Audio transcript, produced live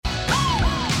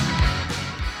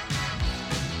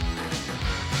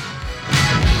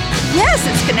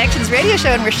Yes, it's Connections Radio Show,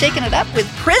 and we're shaking it up with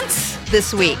Prince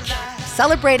this week,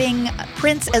 celebrating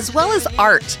Prince as well as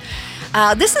art.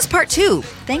 This is part 2.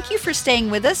 Thank you for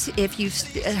staying with us. If you've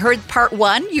heard part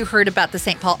 1, you heard about the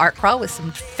St. Paul Art Crawl with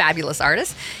some fabulous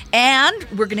artists, and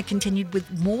we're going to continue with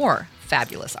more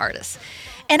fabulous artists.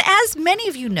 And as many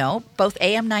of you know, both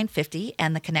AM 950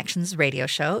 and the Connections Radio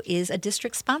Show is a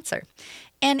district sponsor.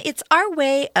 And it's our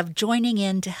way of joining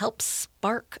in to help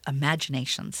spark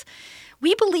imaginations.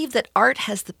 We believe that art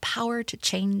has the power to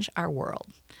change our world.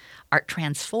 Art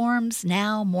transforms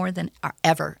now more than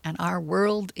ever, and our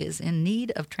world is in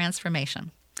need of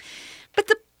transformation. But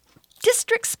the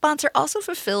district sponsor also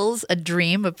fulfills a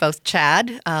dream of both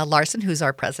Chad Larson, who's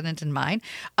our president, and mine.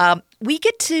 We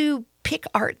get to pick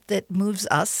art that moves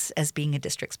us as being a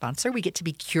district sponsor. We get to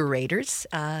be curators,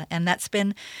 and that's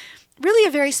been really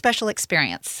a very special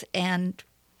experience. And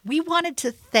we wanted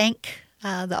to thank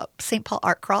the St. Paul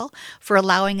Art Crawl for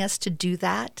allowing us to do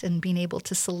that and being able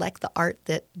to select the art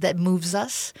that moves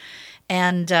us,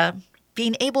 and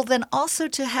being able then also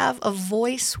to have a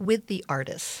voice with the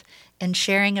artists and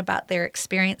sharing about their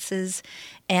experiences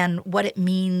and what it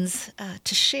means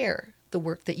to share the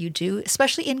work that you do,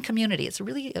 especially in community. It's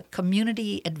really a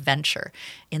community adventure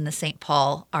in the St.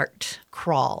 Paul Art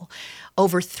Crawl.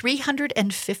 Over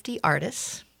 350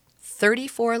 artists,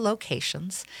 34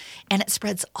 locations, and it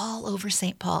spreads all over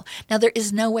St. Paul. Now, there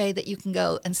is no way that you can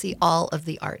go and see all of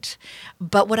the art.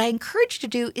 But what I encourage you to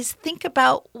do is think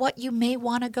about what you may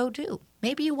want to go do.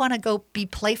 Maybe you want to go be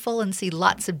playful and see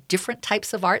lots of different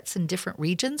types of arts in different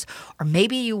regions, or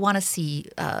maybe you want to see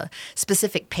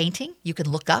specific painting. You can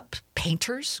look up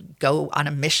painters, go on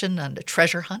a mission and a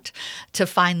treasure hunt to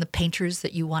find the painters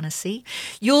that you want to see.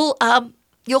 You'll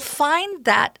find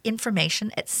that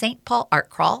information at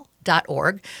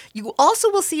stpaulartcrawl.org. You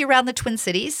also will see around the Twin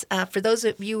Cities, for those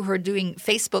of you who are doing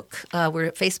Facebook, we're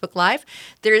at Facebook Live,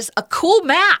 there's a cool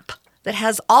map that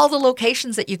has all the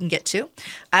locations that you can get to.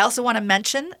 I also want to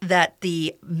mention that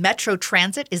the Metro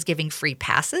Transit is giving free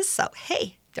passes. So,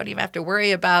 hey, don't even have to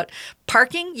worry about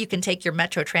parking. You can take your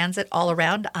Metro Transit all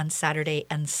around on Saturday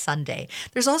and Sunday.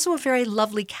 There's also a very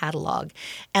lovely catalog,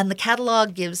 and the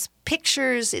catalog gives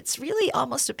pictures. It's really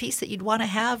almost a piece that you'd want to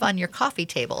have on your coffee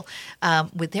table.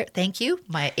 Thank you,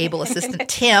 my able assistant,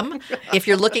 Tim. If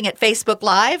you're looking at Facebook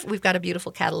Live, we've got a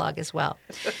beautiful catalog as well.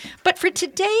 But for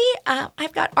today,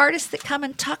 I've got artists that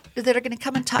are going to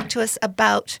come and talk to us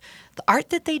about the art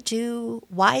that they do,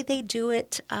 why they do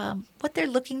it, what they're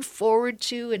looking forward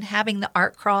to in having the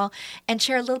art crawl, and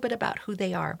share a little bit about who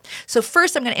they are. So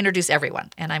first, I'm going to introduce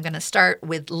everyone, and I'm going to start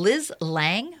with Liz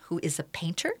Lang, who is a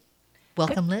painter.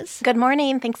 Welcome, Liz. Good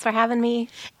morning. Thanks for having me.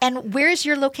 And where is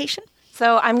your location?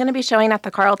 So I'm going to be showing at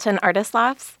the Carlton Artist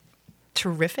Lofts.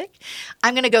 Terrific.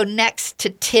 I'm going to go next to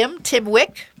Tim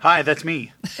Wick. Hi, that's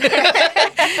me.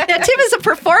 Now, Tim is a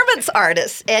performance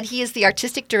artist, and he is the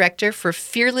artistic director for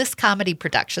Fearless Comedy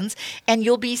Productions, and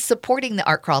you'll be supporting the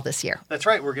Art Crawl this year. That's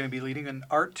right. We're going to be leading an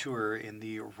art tour in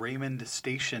the Raymond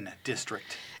Station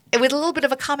District. With a little bit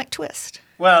of a comic twist.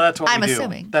 Well, that's what I'm we do.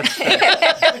 assuming. That's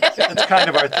kind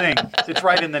of our thing. It's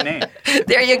right in the name.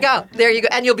 There you go.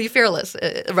 And you'll be fearless,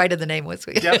 right in the name.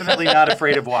 Definitely not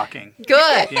afraid of walking.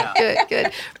 Good. Yeah.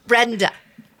 Good. Brenda,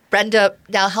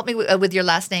 now help me with your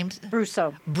last name.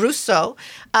 Brousseau.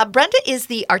 Brenda is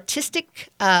the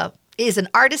is an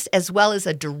artist as well as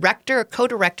a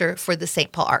co-director for the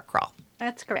St. Paul Art Crawl.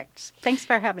 That's correct. Thanks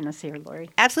for having us here, Lori.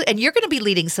 Absolutely. And you're going to be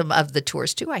leading some of the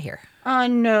tours too, I hear.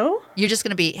 No. You're just going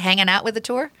to be hanging out with the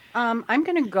tour? I'm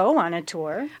going to go on a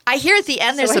tour. I hear at the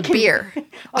end there's a beer.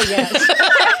 Oh, yes.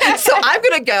 So I'm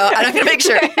going to go, and I'm going to make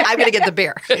sure I'm going to get the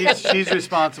beer. She's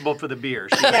responsible for the beer.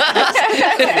 She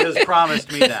has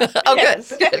promised me that. Oh,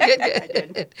 yes.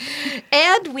 Good.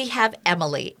 And we have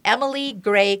Emily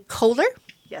Gray Kohler.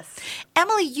 Yes.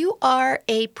 Emily, you are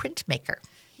a printmaker.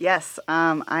 Yes,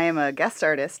 I am a guest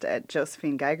artist at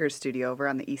Josephine Geiger's studio over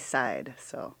on the east side,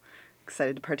 so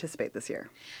excited to participate this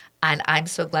year. And I'm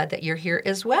so glad that you're here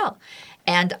as well.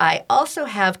 And I also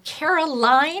have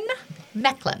Caroline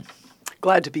Mecklin.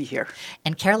 Glad to be here.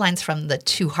 And Caroline's from the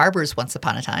Two Harbors once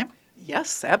upon a time.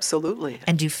 Yes, absolutely.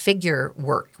 And do figure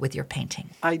work with your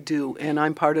painting. I do, and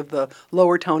I'm part of the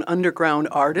Lowertown Underground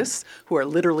Artists, who are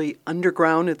literally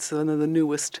underground. It's one of the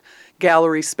newest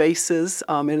gallery spaces,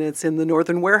 and it's in the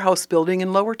Northern Warehouse building in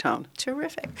Lowertown.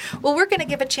 Terrific. Well, we're going to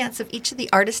give a chance of each of the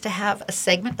artists to have a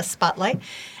segment, a spotlight.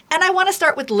 And I want to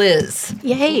start with Liz.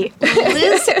 Yay.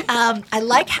 Liz,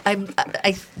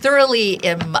 I thoroughly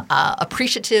am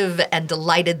appreciative and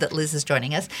delighted that Liz is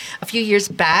joining us. A few years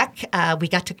back, we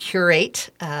got to curate state,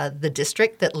 the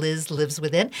district that Liz lives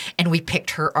within, and we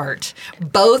picked her art.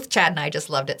 Both Chad and I just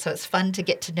loved it. So it's fun to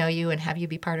get to know you and have you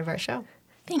be part of our show.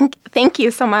 Thank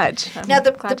you so much. I'm Now,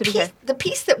 glad to be here. the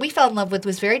piece that we fell in love with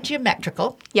was very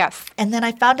geometrical. Yes. And then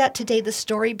I found out today the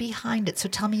story behind it. So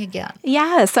tell me again.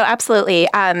 Yeah, so absolutely.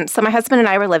 So my husband and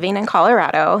I were living in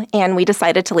Colorado, and we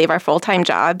decided to leave our full-time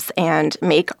jobs and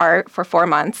make art for 4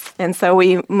 months. And so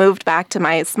we moved back to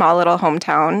my small little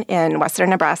hometown in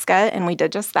western Nebraska, and we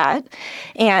did just that.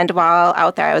 And while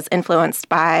out there, I was influenced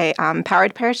by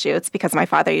powered parachutes because my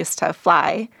father used to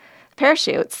fly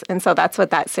parachutes. And so that's what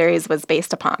that series was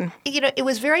based upon. You know, it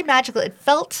was very magical. It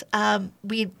felt,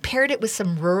 we paired it with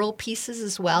some rural pieces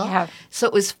as well. Yeah. So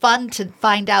it was fun to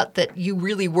find out that you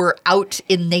really were out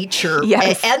in nature.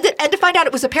 Yes. And to find out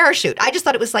it was a parachute. I just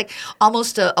thought it was like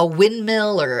almost a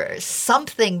windmill or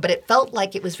something, but it felt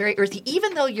like it was very earthy.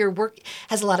 Even though your work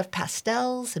has a lot of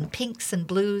pastels and pinks and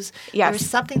blues, Yes. there was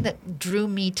something that drew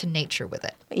me to nature with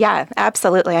it. Yeah,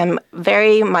 absolutely. I'm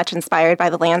very much inspired by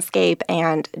the landscape,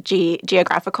 and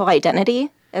geographical identity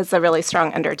is a really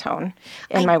strong undertone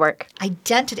in my work.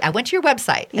 Identity. I went to your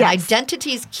website, and Yes.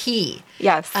 identity is key.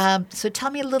 Yes. So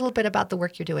tell me a little bit about the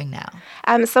work you're doing now.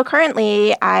 So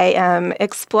currently, I am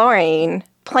exploring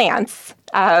plants.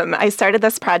 I started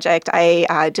this project.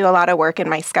 I do a lot of work in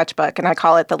my sketchbook, and I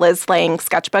call it the Liz Lang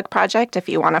Sketchbook Project. If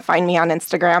you want to find me on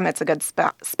Instagram, it's a good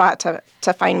spot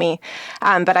to find me.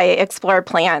 But I explore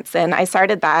plants, and I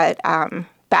started that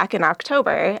back in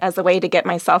October as a way to get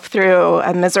myself through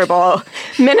a miserable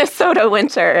Minnesota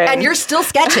winter. And you're still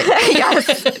sketching.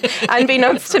 Yes,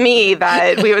 unbeknownst to me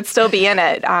that we would still be in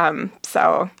it.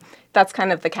 So that's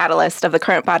kind of the catalyst of the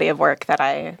current body of work that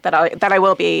I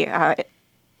will be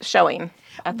showing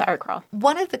at the art crawl.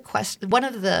 One of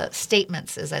the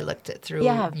statements as I looked at through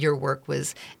your work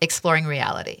was exploring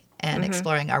reality and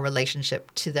exploring our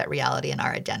relationship to that reality and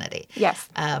our identity. Yes.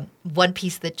 One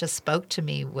piece that just spoke to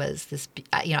me was this,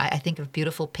 I think of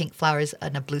beautiful pink flowers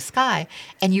in a blue sky,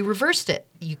 and you reversed it.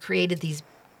 You created these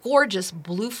gorgeous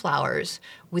blue flowers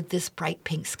with this bright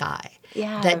pink sky.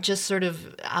 Yeah. That just sort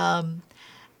of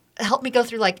helped me go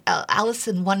through like Alice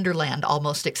in Wonderland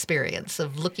almost experience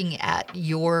of looking at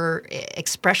your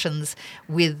expressions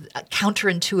with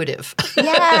counterintuitive.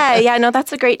 Yeah, no,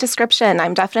 that's a great description.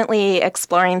 I'm definitely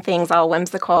exploring things all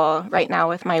whimsical right now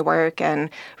with my work, and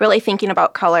really thinking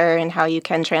about color and how you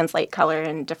can translate color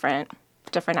in different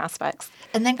aspects.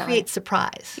 And then create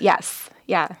surprise. Yes,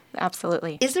 yeah,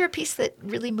 absolutely. Is there a piece that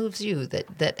really moves you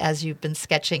that as you've been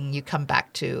sketching, you come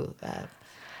back to?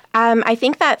 I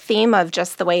think that theme of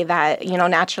just the way that,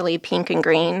 naturally pink and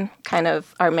green kind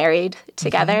of are married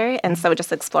together. And so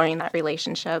just exploring that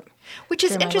relationship. Which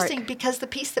is through my interesting work. because the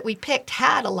piece that we picked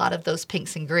had a lot of those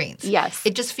pinks and greens. Yes.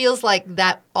 It just feels like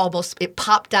that it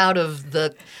popped out of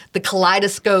the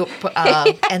kaleidoscope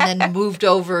and then moved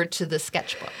over to the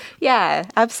sketchbook. Yeah,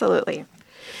 absolutely.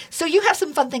 So you have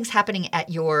some fun things happening at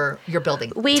your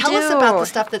building. We Tell us do. about the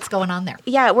stuff that's going on there.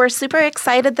 Yeah, we're super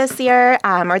excited this year,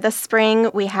 or this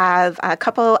spring. We have a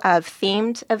couple of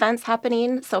themed events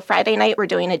happening. So Friday night, we're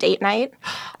doing a date night.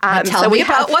 Tell me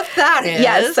about what that is.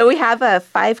 Yes, so we have a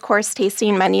 5-course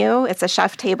tasting menu. It's a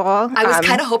chef table. I was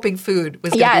kind of hoping food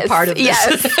was going to be part of this.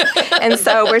 Yes, and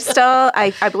so we're still,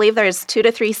 I believe there's 2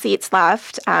 to 3 seats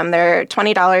left. They're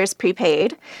 $20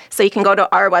 prepaid. So you can go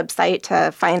to our website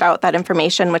to find out that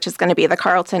information, which is going to be the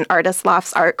Carleton Artist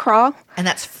Lofts Art Crawl. And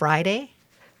that's Friday?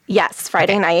 Yes,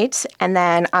 Friday night. And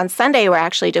then on Sunday, we're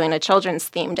actually doing a children's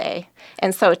theme day.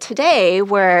 And so today,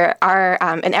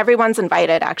 and everyone's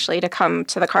invited actually to come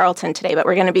to the Carleton today, but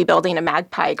we're going to be building a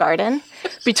magpie garden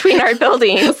between our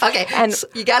buildings. Okay, and so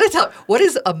you got to tell, what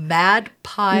is a mad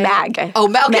pie? Mag. Oh,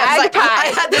 okay. Magpie.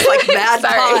 I had this like mad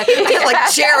Sorry. pie. I had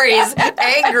like cherries,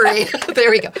 angry. There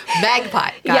we go.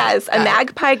 Magpie. Got it.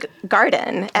 Magpie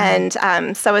garden.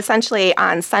 And so essentially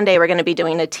on Sunday, we're going to be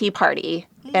doing a tea party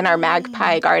in our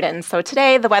magpie garden. So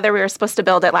today, the weather, we were supposed to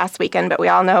build it last weekend, but we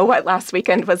all know what last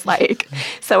weekend was like.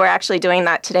 So we're actually doing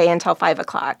that today until 5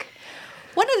 o'clock.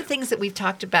 One of the things that we've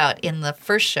talked about in the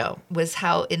first show was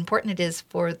how important it is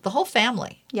for the whole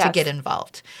family to Yes. get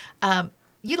involved.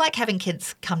 You like having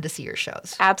kids come to see your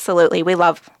shows. Absolutely. We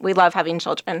love having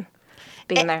children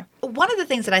being there. One of the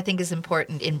things that I think is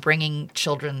important in bringing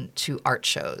children to art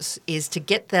shows is to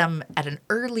get them at an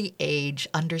early age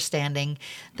understanding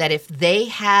that if they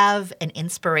have an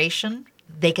inspiration,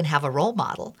 they can have a role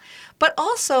model. But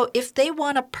also, if they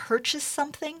want to purchase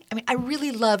something, I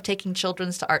really love taking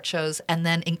children to art shows and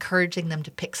then encouraging them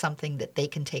to pick something that they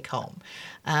can take home.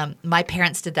 My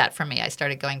parents did that for me. I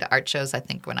started going to art shows, I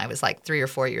think, when I was like 3 or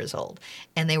 4 years old.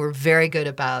 And they were very good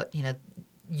about,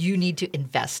 you need to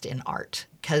invest in art.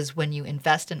 because when you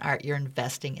invest in art, you're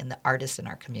investing in the artists in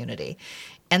our community.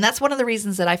 And that's one of the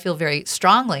reasons that I feel very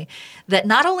strongly that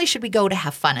not only should we go to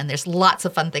have fun, and there's lots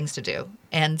of fun things to do,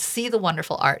 and see the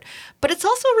wonderful art, but it's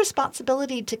also a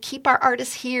responsibility to keep our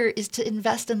artists here is to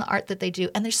invest in the art that they do.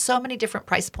 And there's so many different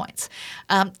price points.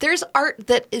 There's art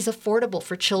that is affordable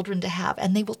for children to have,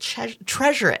 and they will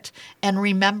treasure it and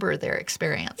remember their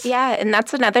experience. Yeah, and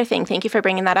that's another thing. Thank you for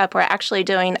bringing that up. We're actually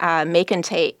doing a make and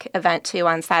take event too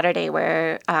on Saturday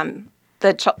where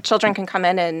the children can come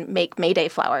in and make May Day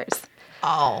flowers.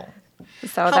 Oh.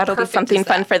 So that'll be perfect something is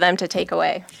that? fun for them to take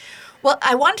away. Well,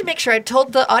 I wanted to make sure I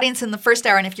told the audience in the first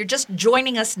hour, and if you're just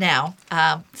joining us now,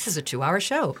 this is a 2-hour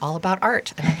show all about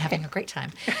art, and I'm having a great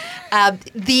time.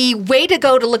 The way to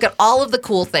go to look at all of the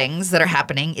cool things that are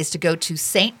happening is to go to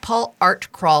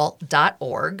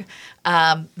stpaulartcrawl.org.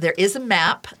 There is a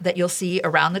map that you'll see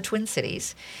around the Twin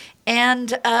Cities.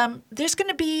 And there's going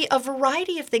to be a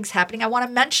variety of things happening. I want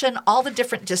to mention all the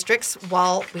different districts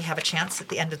while we have a chance at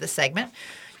the end of the segment.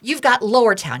 You've got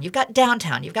Lower Town, you've got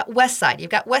Downtown, you've got West Side,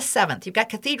 you've got West 7th, you've got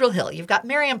Cathedral Hill, you've got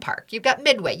Merriam Park, you've got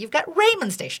Midway, you've got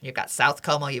Raymond Station, you've got South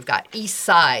Como, you've got East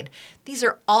Side. These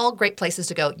are all great places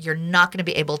to go. You're not going to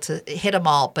be able to hit them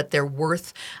all, but they're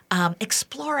worth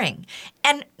exploring.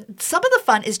 And some of the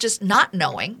fun is just not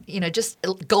knowing, just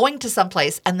going to some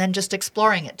place and then just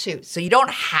exploring it too. So you don't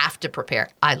have to prepare.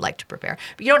 I like to prepare,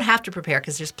 but you don't have to prepare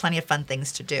because there's plenty of fun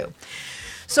things to do.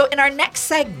 So in our next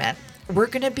segment, we're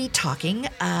going to be talking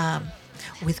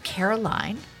with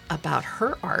Caroline about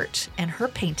her art and her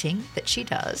painting that she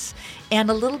does, and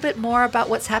a little bit more about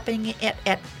what's happening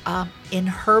in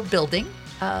her building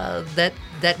that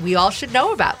we all should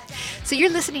know about. So you're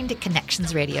listening to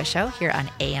Connections Radio Show here on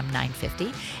AM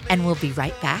 950, and we'll be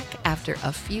right back after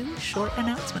a few short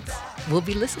announcements. We'll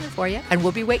be listening for you, and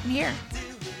we'll be waiting here.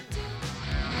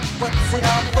 What's it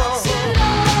all for?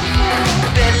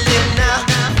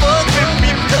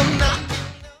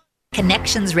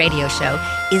 Connections Radio Show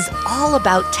is all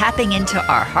about tapping into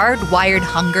our hardwired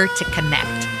hunger to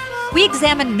connect. We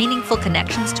examine meaningful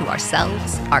connections to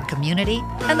ourselves, our community,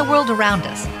 and the world around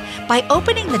us. By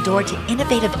opening the door to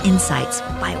innovative insights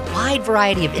by a wide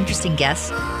variety of interesting guests,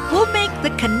 we'll make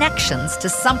the connections to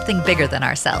something bigger than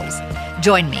ourselves.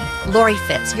 Join me, Lori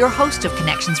Fitz, your host of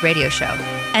Connections Radio Show,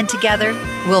 and together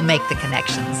we'll make the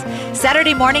connections.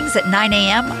 Saturday mornings at 9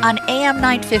 a.m. on AM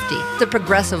 950, the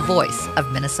progressive voice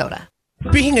of Minnesota.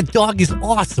 Being a dog is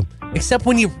awesome, except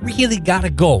when you really gotta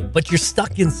go, but you're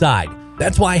stuck inside.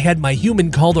 That's why I had my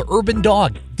human called the Urban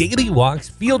Dog. Daily walks,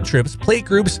 field trips, play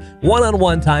groups,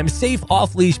 one-on-one time, safe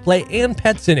off-leash play, and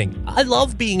pet sitting. I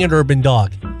love being an Urban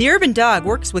Dog. The Urban Dog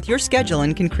works with your schedule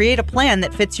and can create a plan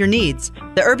that fits your needs.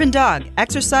 The Urban Dog.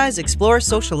 Exercise, explore,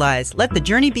 socialize. Let the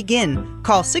journey begin.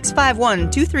 Call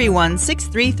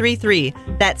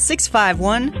 651-231-6333. That's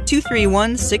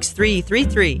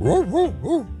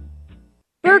 651-231-6333.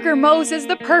 Burger Mo's is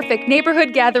the perfect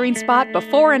neighborhood gathering spot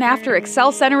before and after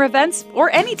Excel Center events or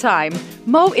anytime.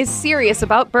 Mo is serious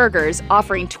about burgers,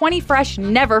 offering 20 fresh,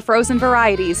 never frozen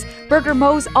varieties. Burger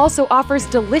Mo's also offers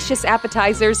delicious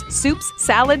appetizers, soups,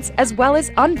 salads, as well as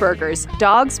unburgers,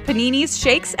 dogs, paninis,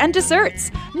 shakes, and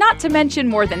desserts. Not to mention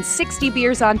more than 60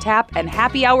 beers on tap and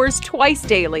happy hours twice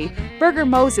daily. Burger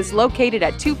Mo's is located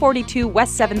at 242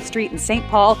 West 7th Street in St.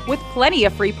 Paul with plenty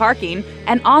of free parking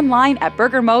and online at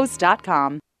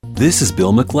burgermos.com. This is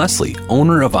Bill McLesley,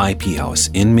 owner of IP House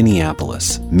in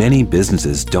Minneapolis. Many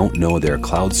businesses don't know their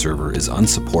cloud server is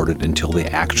unsupported until they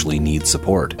actually need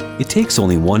support. It takes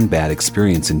only one bad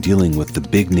experience in dealing with the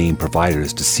big name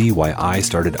providers to see why I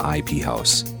started IP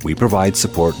House. We provide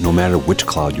support no matter which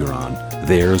cloud you're on,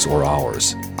 theirs or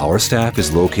ours. Our staff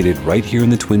is located right here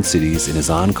in the Twin Cities and is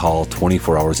on call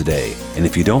 24 hours a day. And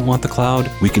if you don't want the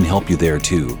cloud, we can help you there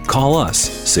too. Call us,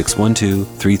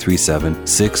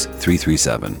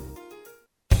 612-337-6337.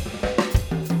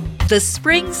 The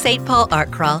Spring St. Paul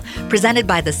Art Crawl, presented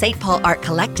by the St. Paul Art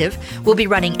Collective, will be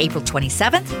running April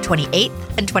 27th,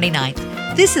 28th, and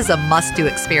 29th. This is a must-do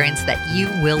experience that you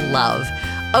will love.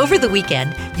 Over the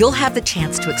weekend, you'll have the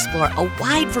chance to explore a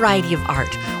wide variety of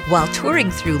art while touring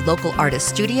through local artist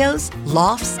studios,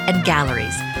 lofts, and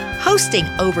galleries. Hosting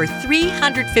over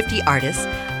 350 artists,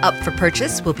 up for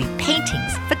purchase will be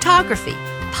paintings, photography,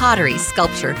 pottery,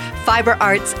 sculpture, fiber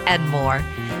arts, and more.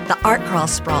 The Art Crawl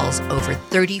sprawls over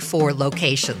 34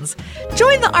 locations.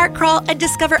 Join the Art Crawl and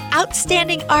discover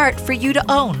outstanding art for you to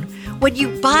own. When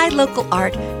you buy local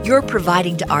art, you're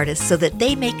providing to artists so that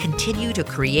they may continue to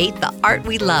create the art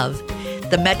we love.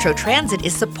 The Metro Transit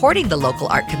is supporting the local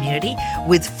art community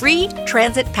with free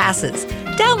transit passes.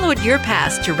 Download your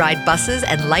pass to ride buses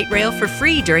and light rail for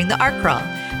free during the Art Crawl.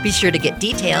 Be sure to get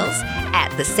details at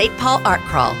the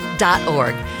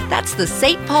stpaulartcrawl.org. That's the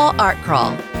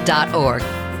stpaulartcrawl.org.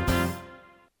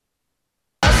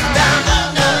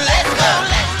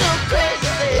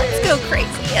 Let's go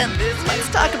crazy and let's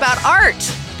talk about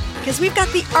art. Because we've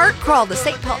got the Art Crawl, the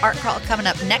St. Paul Art Crawl coming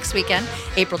up next weekend,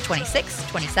 April 26th,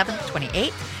 27th,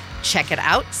 28th. Check it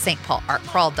out,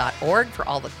 stpaulartcrawl.org for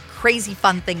all the crazy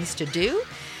fun things to do.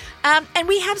 And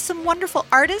we have some wonderful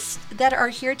artists that are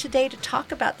here today to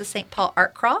talk about the St. Paul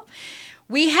Art Crawl.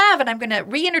 We have, and I'm going to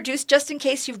reintroduce just in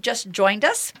case you've just joined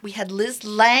us, we had Liz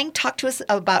Lang talk to us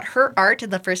about her art in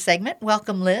the first segment.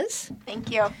 Welcome, Liz.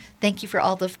 Thank you. Thank you for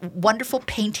all the wonderful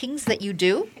paintings that you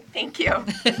do. Thank you.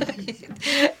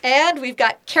 And we've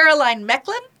got Caroline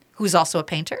Mecklin, who's also a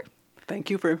painter. Thank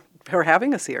you for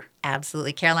having us here.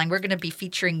 Absolutely, Caroline. We're going to be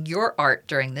featuring your art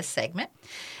during this segment.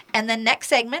 And then next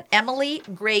segment, Emily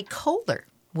Gray Kohler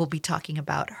will be talking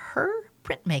about her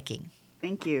printmaking.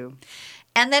 Thank you.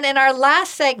 And then in our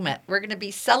last segment, we're going to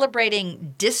be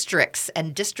celebrating districts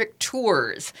and district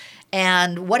tours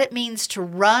and what it means to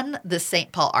run the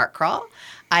St. Paul Art Crawl.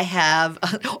 I have,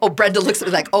 Brenda looks at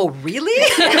me like, oh, really?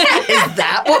 Is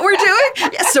that what we're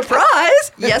doing? Yeah,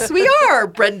 surprise. Yes, we are,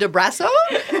 Brenda Brasso.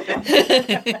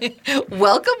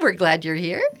 Welcome. We're glad you're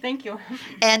here. Thank you.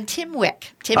 And Tim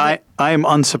Wick. I am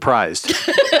unsurprised.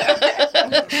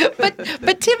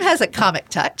 But Tim has a comic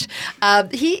touch.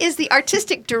 He is the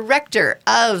artistic director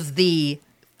of the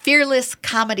Fearless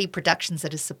Comedy Productions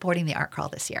that is supporting the Art Crawl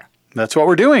this year. That's what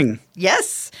we're doing.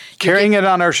 Yes. Carrying it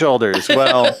on our shoulders.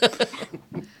 Well,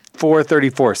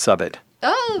 434 of it.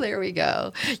 Oh, there we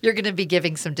go. You're going to be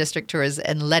giving some district tours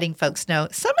and letting folks know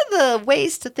some of the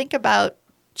ways to think about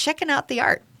checking out the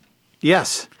art.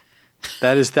 Yes.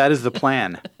 That is the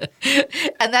plan.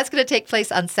 And that's going to take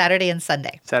place on Saturday and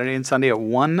Sunday. Saturday and Sunday at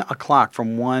 1 o'clock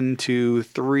from 1 to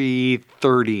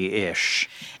 3:30-ish.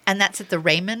 And that's at the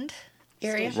Raymond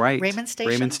area? Right. Raymond Station?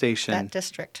 Raymond Station. That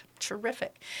district.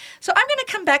 Terrific. So I'm going to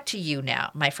come back to you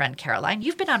now, my friend Caroline.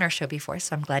 You've been on our show before,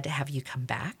 so I'm glad to have you come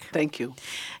back. Thank you.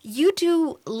 You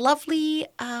do lovely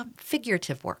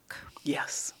figurative work.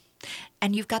 Yes.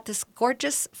 And you've got this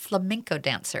gorgeous flamenco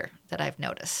dancer that I've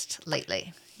noticed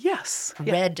lately. Yes.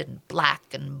 Red and black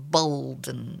and bold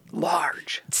and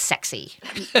large. Sexy.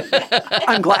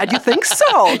 I'm glad you think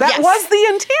so. That was the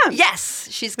intent. Yes.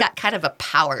 She's got kind of a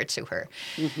power to her.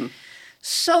 Mm-hmm.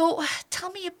 So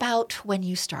tell me about when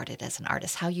you started as an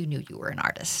artist, how you knew you were an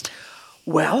artist.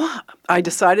 Well, I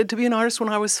decided to be an artist when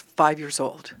I was 5 years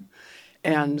old.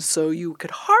 And so you could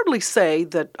hardly say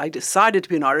that I decided to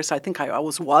be an artist. I think I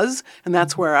always was. And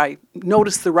that's where I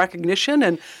noticed the recognition.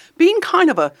 And being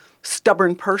kind of a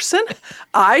stubborn person,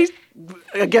 I,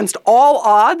 against all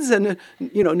odds and,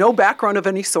 no background of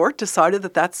any sort, decided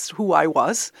that that's who I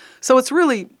was. So it's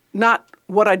really not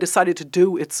what I decided to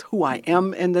do, it's who I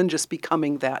am, and then just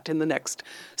becoming that in the next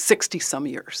 60-some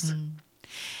years. Mm.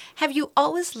 Have you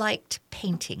always liked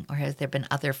painting, or has there been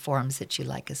other forms that you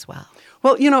like as well?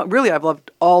 Well, really, I've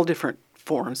loved all different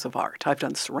forms of art. I've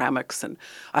done ceramics, and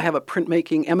I have a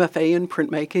printmaking, MFA in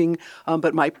printmaking,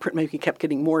 but my printmaking kept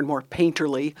getting more and more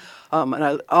painterly.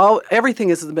 And everything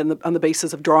has been on the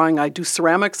basis of drawing. I do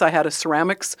ceramics. I had a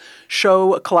ceramics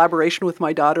show, a collaboration with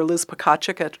my daughter, Liz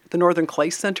Pakachik, at the Northern Clay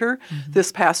Center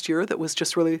this past year that was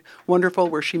just really wonderful,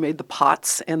 where she made the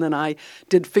pots, and then I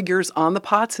did figures on the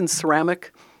pots in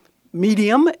ceramic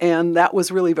medium, and that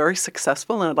was really very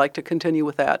successful, and I'd like to continue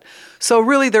with that. So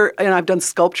really and I've done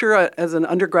sculpture as an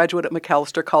undergraduate at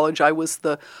Macalester College. I was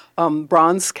the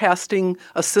bronze casting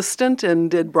assistant and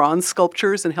did bronze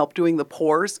sculptures and helped doing the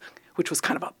pours, which was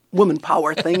kind of a woman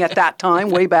power thing at that time,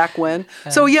 way back when.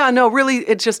 So really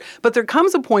it's just, but there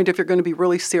comes a point if you're going to be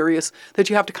really serious that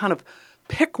you have to kind of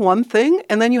pick one thing,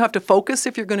 and then you have to focus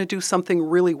if you're going to do something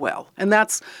really well. And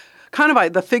that's kind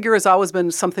of, the figure has always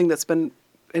been something that's been,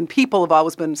 and people have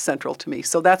always been central to me.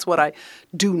 So that's what I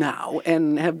do now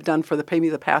and have done for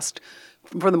the past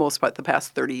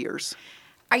 30 years.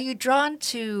 Are you drawn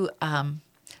to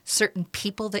certain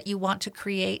people that you want to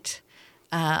create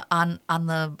on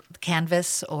the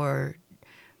canvas, or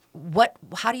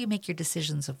how do you make your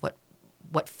decisions of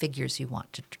what figures you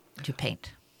want to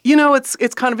paint?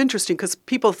 It's kind of interesting because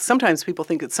sometimes people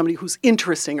think it's somebody who's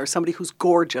interesting or somebody who's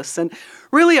gorgeous. And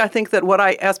really, I think that what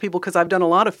I ask people, because I've done a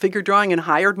lot of figure drawing and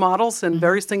hired models and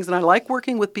various things, and I like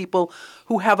working with people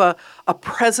who have a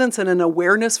presence and an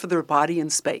awareness for their body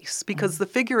in space, because the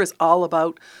figure is all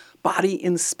about body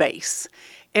in space.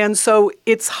 And so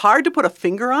it's hard to put a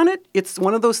finger on it. It's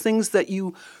one of those things that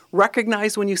you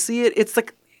recognize when you see it. It's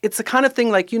like, it's the kind of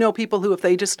thing like, people who if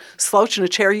they just slouch in a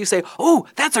chair, you say, oh,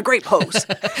 that's a great pose.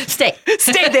 Stay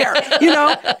there,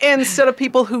 instead of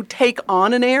people who take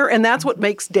on an air. And that's what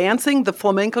makes dancing, the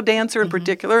flamenco dancer in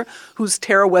particular, who's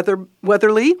Tara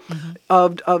Weatherly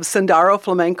of Sendero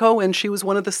Flamenco. And she was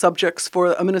one of the subjects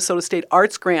for a Minnesota State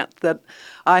Arts grant that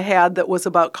I had that was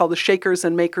called the Shakers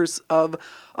and Makers of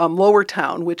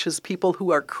Lowertown, which is people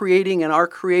who are creating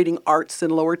arts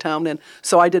in Lowertown. And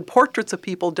so I did portraits of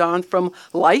people drawn from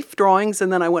life drawings,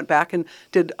 and then I went back and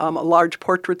did large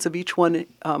portraits of each one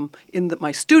in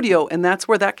my studio, and that's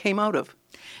where that came out of.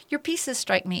 Your pieces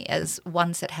strike me as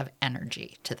ones that have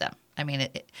energy to them. I mean,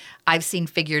 I've seen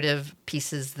figurative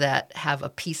pieces that have a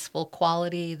peaceful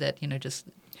quality that,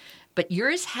 but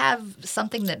yours have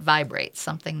something that vibrates,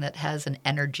 something that has an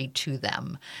energy to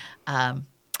them.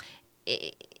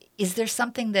 Is there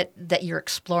something that you're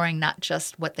exploring, not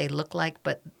just what they look like,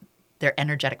 but their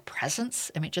energetic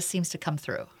presence? I mean, it just seems to come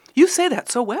through. You say that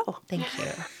so well. Thank you.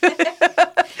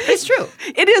 It's true.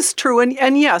 It is true.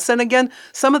 And yes, and again,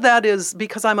 some of that is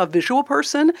because I'm a visual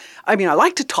person. I mean, I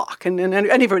like to talk, and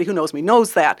anybody who knows me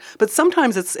knows that. But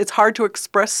sometimes it's hard to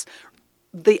express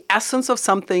the essence of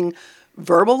something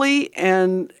verbally,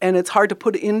 and it's hard to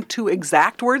put into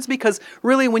exact words, because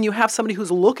really when you have somebody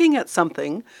who's looking at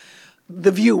something,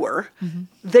 the viewer,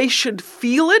 they should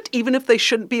feel it, even if they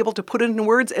shouldn't be able to put it in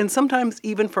words. And sometimes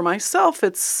even for myself,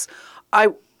 I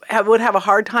would have a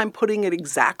hard time putting it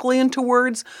exactly into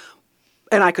words,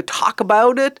 and I could talk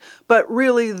about it, but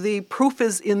really the proof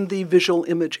is in the visual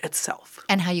image itself.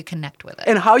 And how you connect with it.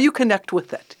 And how you connect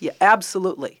with it. Yeah,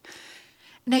 absolutely.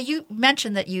 Now, you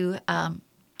mentioned that you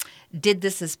did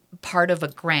this as part of a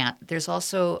grant. There's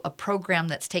also a program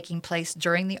that's taking place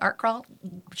during the art crawl.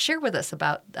 Share with us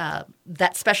about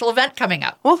that special event coming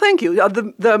up. Well, thank you.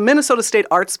 The Minnesota State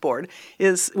Arts Board,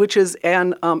 which is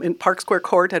in Park Square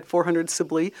Court at 400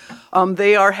 Sibley,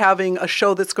 they are having a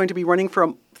show that's going to be running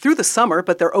through the summer,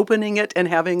 but they're opening it and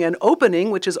having an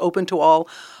opening, which is open to all,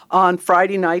 on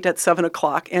Friday night at 7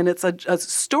 o'clock. And it's a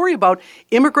story about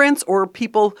immigrants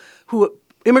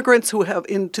who have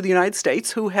into the United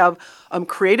States who have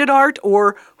created art,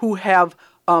 or who have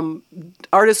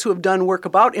artists who have done work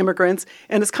about immigrants.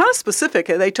 And it's kind of specific.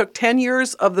 They took 10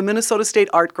 years of the Minnesota State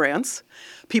Art Grants,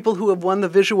 people who have won the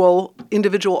visual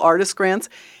individual artist grants.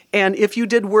 And if you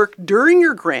did work during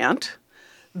your grant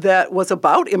that was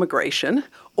about immigration,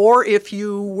 or if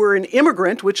you were an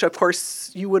immigrant, which of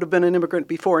course you would have been an immigrant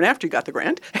before and after you got the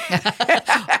grant.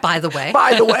 By the way.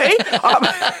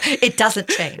 It doesn't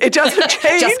change. It doesn't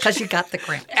change. Just because you got the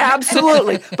grant.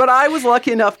 Absolutely. But I was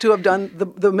lucky enough to have done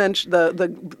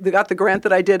got the grant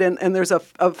that I did, and there's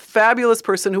a fabulous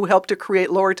person who helped to create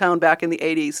Lowertown back in the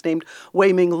 80s named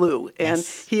Wei Ming Liu. And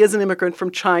he is an immigrant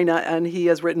from China, and he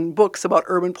has written books about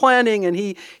urban planning, and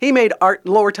he made art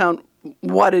Lowertown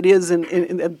what it is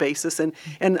in that basis, and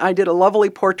I did a lovely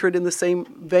portrait in the same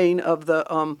vein of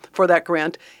for that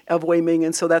grant of Wei Ming,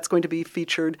 and so that's going to be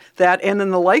featured. That, and then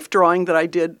the life drawing that I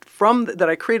did that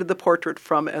I created the portrait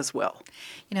from as well.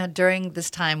 During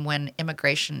this time when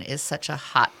immigration is such a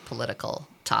hot political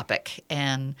topic,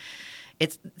 and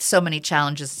it's so many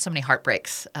challenges, so many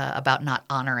heartbreaks about not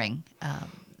honoring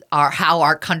how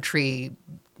our country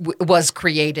was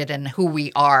created and who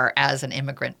we are as an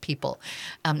immigrant people.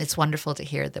 It's wonderful to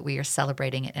hear that we are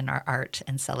celebrating it in our art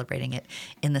and celebrating it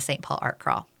in the St. Paul Art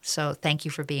Crawl. So thank you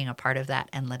for being a part of that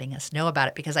and letting us know about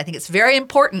it, because I think it's very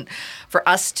important for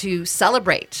us to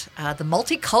celebrate the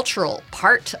multicultural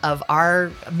part of our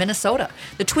Minnesota.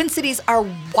 The Twin Cities are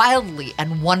wildly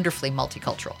and wonderfully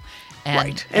multicultural.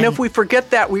 Right. And if we forget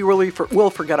that, we really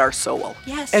will forget our soul.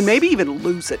 Yes. And maybe even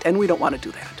lose it, and we don't want to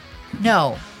do that.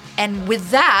 No. And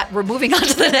with that, we're moving on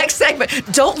to the next segment.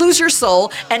 Don't lose your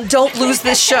soul, and don't lose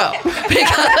this show,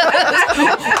 because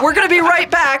we're going to be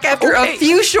right back after a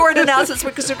few short announcements,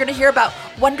 because we're going to hear about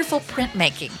wonderful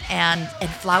printmaking and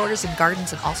flowers and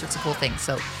gardens and all sorts of cool things.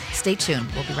 So stay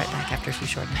tuned. We'll be right back after a few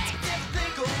short announcements.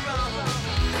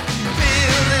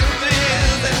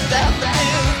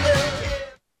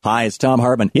 Hi, it's Tom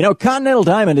Hartman. Continental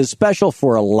Diamond is special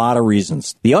for a lot of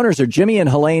reasons. The owners are Jimmy and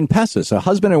Helene Pessis, a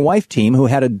husband and wife team who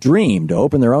had a dream to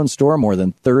open their own store more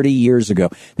than 30 years ago.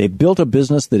 They've built a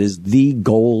business that is the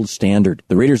gold standard.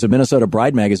 The readers of Minnesota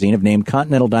Bride magazine have named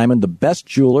Continental Diamond the best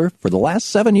jeweler for the last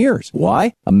 7 years.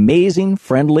 Why? Amazing,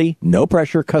 friendly,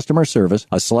 no-pressure customer service,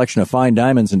 a selection of fine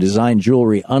diamonds and design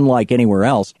jewelry unlike anywhere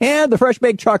else, and the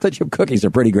fresh-baked chocolate chip cookies are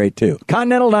pretty great, too.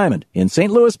 Continental Diamond in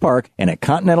St. Louis Park and at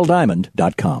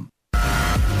continentaldiamond.com.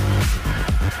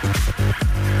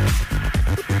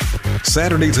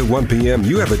 Saturdays at 1 p.m.,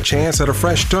 you have a chance at a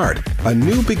fresh start, a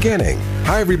new beginning.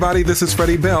 Hi, everybody. This is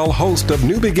Freddie Bell, host of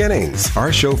New Beginnings.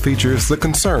 Our show features the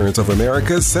concerns of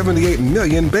America's 78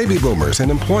 million baby boomers in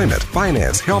employment,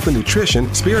 finance, health and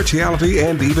nutrition, spirituality,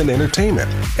 and even entertainment.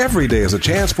 Every day is a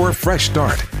chance for a fresh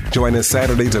start. Join us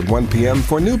Saturdays at 1 p.m.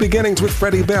 for New Beginnings with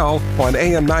Freddie Bell on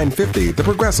AM 950, the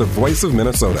progressive voice of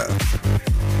Minnesota.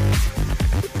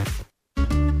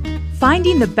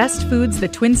 Finding the best foods the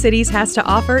Twin Cities has to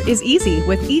offer is easy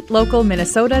with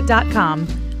eatlocalminnesota.com.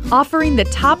 Offering the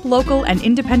top local and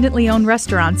independently owned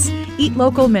restaurants,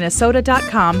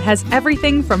 eatlocalminnesota.com has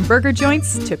everything from burger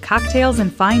joints to cocktails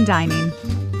and fine dining.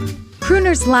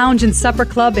 Crooner's Lounge and Supper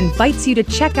Club invites you to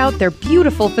check out their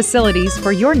beautiful facilities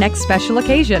for your next special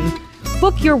occasion.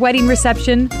 Book your wedding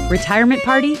reception, retirement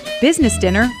party, business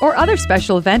dinner, or other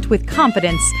special event with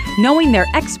confidence, knowing their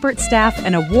expert staff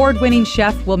and award-winning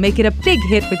chef will make it a big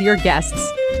hit with your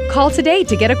guests. Call today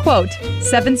to get a quote,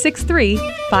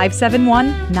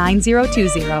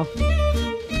 763-571-9020.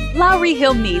 Lowry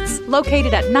Hill Meats,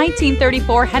 located at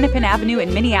 1934 Hennepin Avenue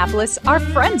in Minneapolis, are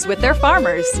friends with their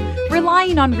farmers.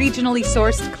 Relying on regionally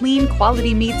sourced, clean,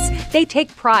 quality meats, they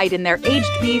take pride in their aged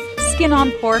beef,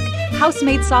 skin-on pork,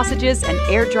 house-made sausages, and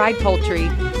air-dried poultry.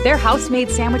 Their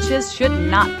house-made sandwiches should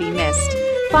not be missed.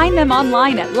 Find them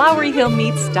online at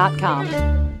LowryHillMeats.com.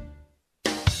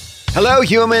 Hello,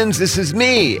 humans. This is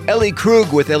me, Ellie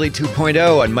Krug with Ellie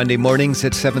 2.0 on Monday mornings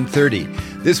at 7:30.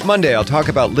 This Monday, I'll talk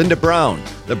about Linda Brown,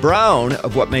 the Brown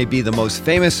of what may be the most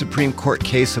famous Supreme Court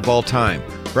case of all time,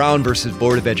 Brown versus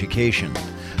Board of Education.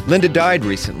 Linda died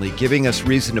recently, giving us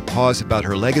reason to pause about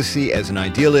her legacy as an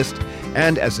idealist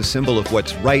and as a symbol of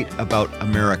what's right about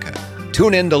America.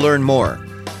 Tune in to learn more.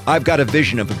 I've got a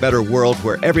vision of a better world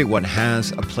where everyone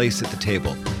has a place at the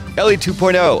table. Ellie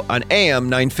 2.0 on AM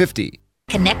 950.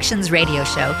 Connections Radio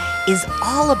Show is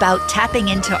all about tapping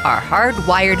into our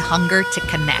hardwired hunger to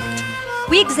connect.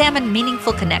 We examine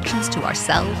meaningful connections to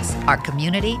ourselves, our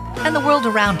community, and the world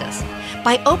around us.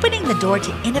 By opening the door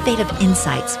to innovative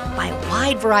insights by a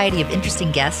wide variety of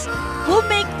interesting guests, we'll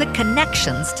make the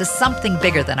connections to something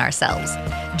bigger than ourselves.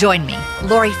 Join me,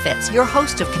 Lori Fitz, your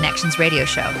host of Connections Radio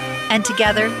Show, and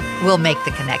together we'll make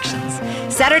the connections.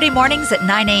 Saturday mornings at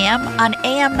 9 a.m. on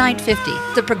AM 950,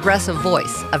 the progressive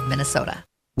voice of Minnesota.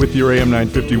 With your AM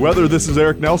 950 weather, this is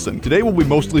Eric Nelson. Today will be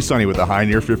mostly sunny with a high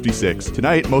near 56.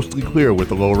 Tonight, mostly clear with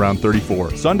a low around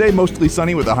 34. Sunday, mostly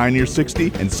sunny with a high near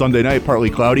 60. And Sunday night, partly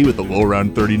cloudy with a low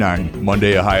around 39.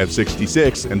 Monday, a high of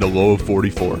 66 and a low of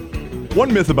 44.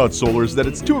 One myth about solar is that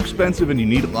it's too expensive and you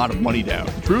need a lot of money down.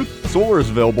 Truth, solar is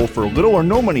available for little or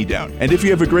no money down. And if you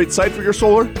have a great site for your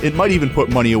solar, it might even put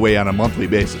money away on a monthly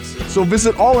basis. So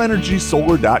visit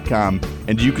allenergysolar.com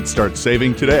and you can start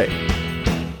saving today.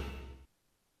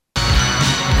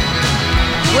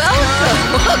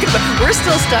 Welcome. We're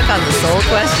still stuck on the soul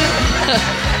question.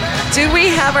 Do we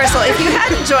have our soul? If you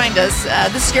hadn't joined us,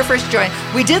 this is your first join.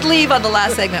 We did leave on the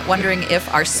last segment wondering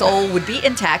if our soul would be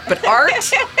intact, but art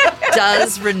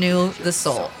does renew the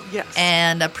soul. Yes.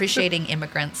 And appreciating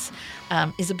immigrants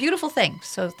is a beautiful thing.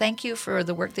 So thank you for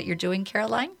the work that you're doing,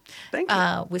 Caroline. Thank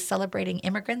you. With celebrating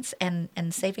immigrants and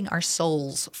saving our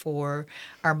souls for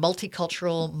our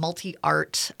multicultural,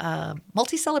 multi-art,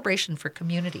 multi-celebration for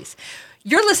communities.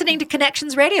 You're listening to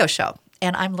Connections Radio Show.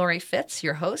 And I'm Lori Fitz,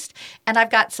 your host. And I've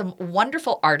got some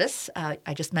wonderful artists.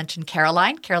 I just mentioned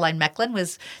Caroline. Caroline Mecklin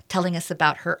was telling us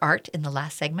about her art in the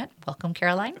last segment. Welcome,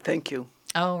 Caroline. Thank you.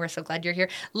 Oh, we're so glad you're here.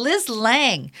 Liz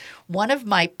Lang, one of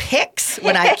my picks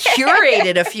when I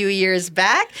curated a few years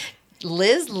back.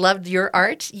 Liz, loved your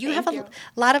art. You have a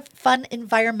lot of fun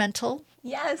environmental.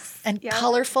 Yes. And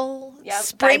colorful, Yep.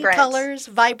 spring Vibrant. colors,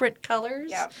 vibrant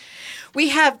colors. Yep. We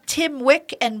have Tim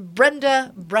Wick and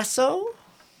Brenda Bresso.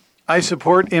 I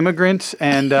support immigrants,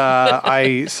 and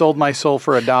I sold my soul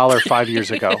for $1 5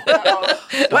 years ago.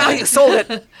 Wow, you sold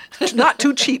it not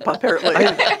too cheap, apparently.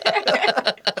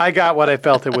 I got what I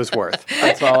felt it was worth.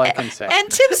 That's all I can say.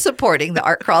 And Tim's supporting the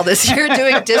art crawl this year,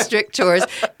 doing district tours,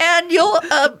 and you'll,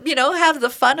 have the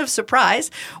fun of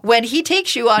surprise when he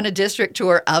takes you on a district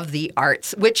tour of the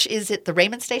arts, which is at the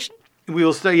Raymond Station. We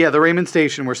will start, the Raymond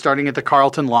Station. We're starting at the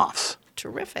Carlton Lofts.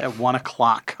 Terrific. At 1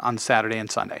 o'clock on Saturday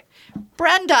and Sunday.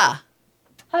 Brenda.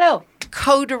 Hello.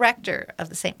 Co-director of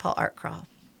the St. Paul Art Crawl.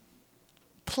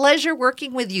 Pleasure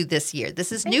working with you this year.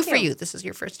 This is new for you. This is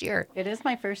your first year. It is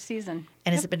my first season.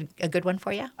 And has it been a good one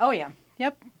for you? Oh, yeah.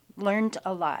 Yep. Learned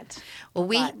a lot. Well,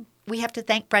 we have to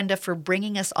thank Brenda for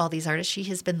bringing us all these artists. She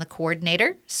has been the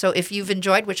coordinator. So if you've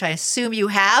enjoyed, which I assume you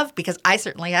have, because I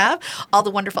certainly have, all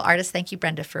the wonderful artists, thank you,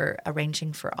 Brenda, for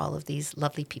arranging for all of these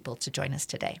lovely people to join us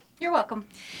today. You're welcome.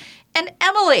 And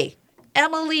Emily,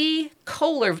 Emily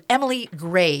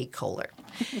Gray Kohler.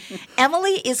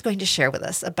 Emily is going to share with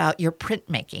us about your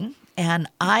printmaking, and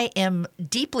I am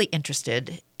deeply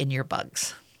interested in your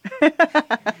bugs.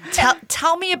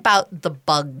 Tell me about the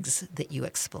bugs that you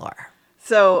explore.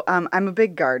 So I'm a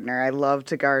big gardener. I love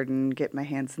to garden, get my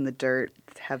hands in the dirt,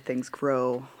 have things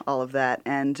grow, all of that.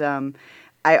 And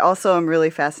I also am really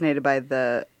fascinated by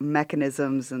the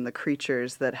mechanisms and the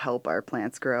creatures that help our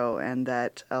plants grow and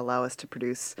that allow us to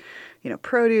produce,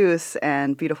 produce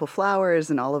and beautiful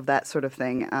flowers and all of that sort of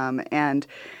thing. And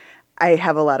I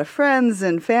have a lot of friends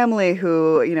and family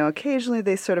who, occasionally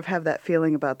they sort of have that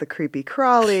feeling about the creepy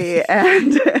crawly.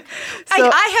 And so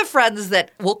I have friends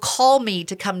that will call me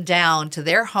to come down to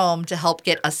their home to help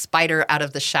get a spider out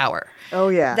of the shower. Oh,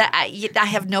 yeah. I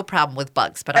have no problem with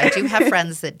bugs, but I do have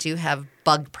friends that do have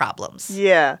bug problems.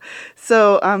 Yeah.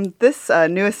 So this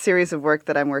newest series of work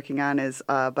that I'm working on is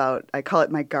about, I call it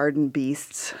my Garden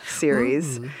Beasts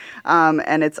series.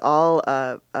 And it's all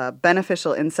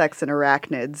beneficial insects and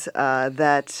arachnids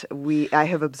that I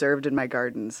have observed in my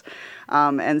gardens.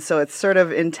 And so it's sort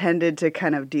of intended to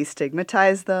kind of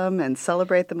destigmatize them and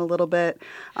celebrate them a little bit.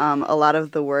 A lot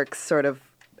of the works sort of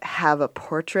have a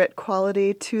portrait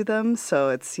quality to them. So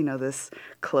it's, this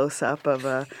close-up of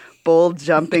a bold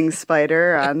jumping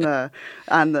spider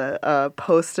on the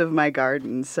post of my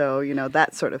garden. So,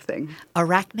 that sort of thing.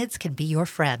 Arachnids can be your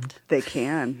friend. They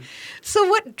can. So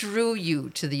what drew you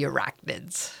to the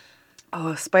arachnids?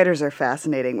 Oh, spiders are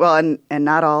fascinating. Well, and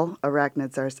not all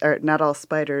arachnids or not all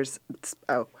spiders.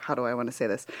 Oh, how do I want to say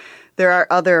this? There are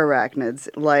other arachnids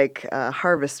like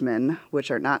harvestmen, which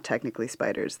are not technically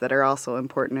spiders, that are also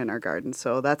important in our garden.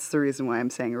 So that's the reason why I'm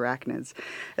saying arachnids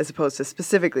as opposed to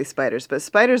specifically spiders. But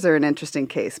spiders are an interesting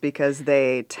case because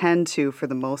they tend to, for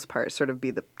the most part, sort of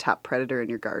be the top predator in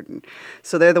your garden.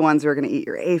 So they're the ones who are going to eat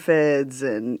your aphids,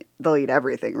 and they'll eat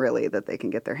everything, really, that they can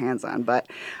get their hands on. But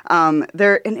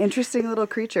they're an interesting little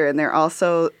creature, and they're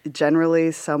also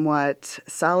generally somewhat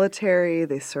solitary.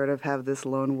 They sort of have this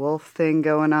lone wolf thing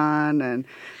going on. And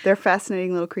they're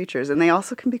fascinating little creatures. And they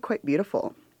also can be quite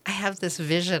beautiful. I have this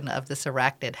vision of this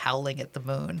arachnid howling at the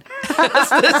moon.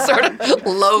 This sort of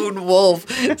lone wolf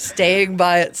staying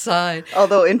by its side.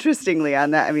 Although, interestingly,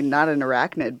 on that, not an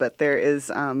arachnid, but there is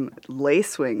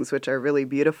lacewings, which are really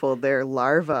beautiful. Their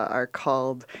larvae are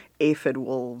called aphid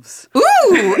wolves. Ooh,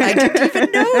 I didn't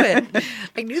even know it.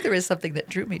 I knew there was something that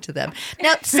drew me to them.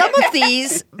 Now, some of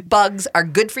these bugs are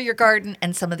good for your garden,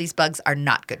 and some of these bugs are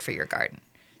not good for your garden.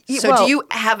 So do you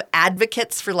have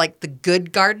advocates for like the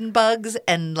good garden bugs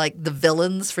and like the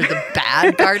villains for the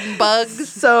bad garden bugs?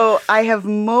 So I have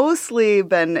mostly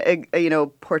been,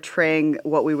 portraying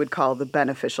what we would call the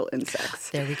beneficial insects.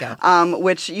 There we go.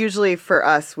 Which usually for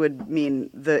us would mean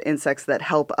the insects that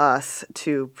help us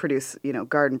to produce,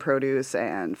 garden produce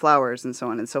and flowers and so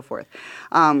on and so forth,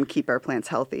 keep our plants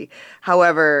healthy.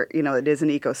 However, it is an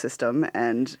ecosystem,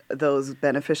 and those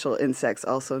beneficial insects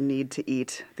also need to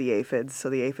eat the aphids. So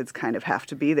the aphids kind of have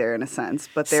to be there in a sense,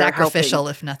 but they're sacrificial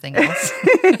helping. If nothing else.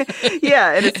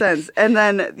 Yeah, in a sense. And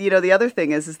then, the other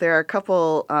thing is there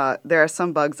are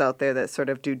some bugs out there that sort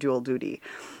of do dual duty.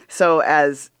 So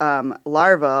as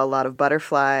larvae, a lot of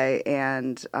butterfly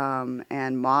and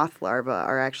moth larvae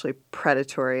are actually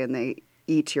predatory, and they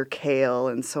eat your kale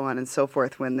and so on and so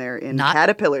forth when they're in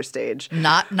caterpillar stage.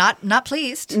 Not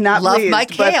pleased. Not Love pleased, my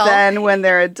kale. But then when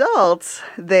they're adults,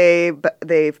 they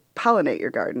pollinate your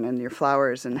garden and your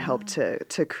flowers and help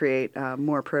to create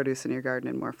more produce in your garden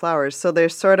and more flowers. So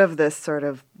there's sort of this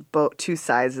two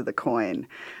sides of the coin.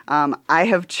 I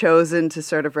have chosen to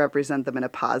sort of represent them in a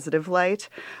positive light,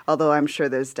 although I'm sure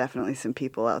there's definitely some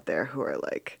people out there who are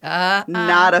like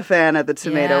not a fan of the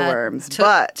tomato worms.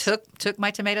 Took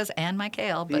my tomatoes and my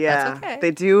kale, but that's okay.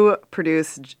 They do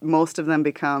produce, most of them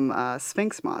become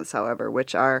sphinx moths, however,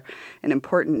 which are an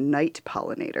important night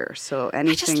pollinator. So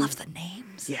anything. I just love the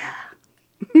names. Yeah.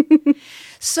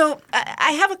 So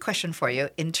I have a question for you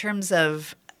in terms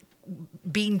of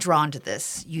being drawn to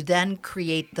this. You then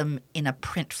create them in a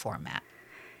print format.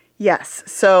 Yes.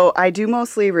 So I do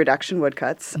mostly reduction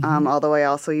woodcuts, although I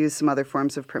also use some other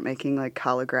forms of printmaking like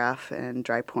collograph and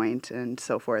dry point and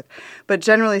so forth. But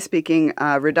generally speaking,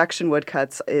 reduction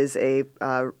woodcuts is a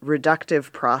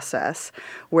reductive process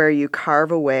where you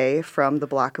carve away from the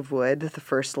block of wood the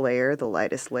first layer, the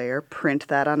lightest layer, print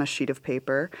that on a sheet of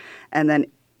paper, and then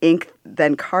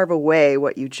then carve away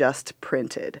what you just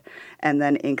printed, and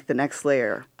then ink the next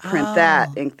layer, print that,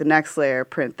 ink the next layer,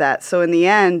 print that. So in the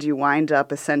end, you wind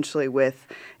up essentially with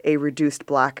a reduced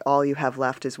block. All you have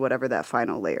left is whatever that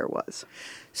final layer was.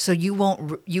 So you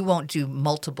won't do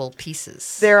multiple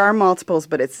pieces. There are multiples,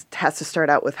 but it has to start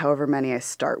out with however many I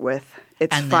start with.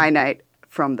 It's finite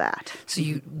from that. So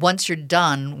once you're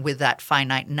done with that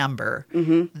finite number,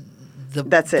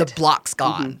 that's it. The block's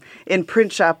gone. In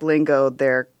print shop lingo,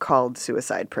 they're called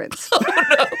suicide prints.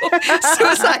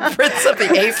 Suicide prints of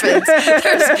the aphids.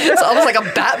 It's almost like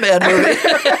a Batman movie.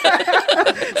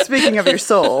 Speaking of your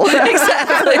soul.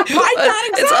 Exactly.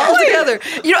 It's all together.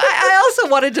 I also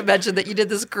wanted to mention that you did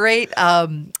this great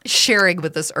sharing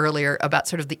with us earlier about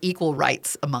sort of the equal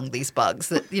rights among these bugs.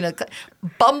 That,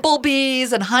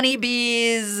 bumblebees and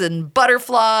honeybees and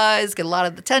butterflies get a lot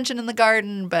of attention in the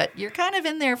garden, but you're kind of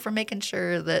in there for making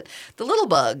sure that the little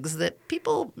bugs that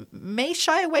people may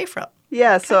shy away from.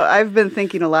 Yeah, so I've been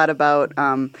thinking a lot about,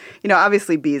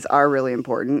 obviously bees are really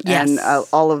important, and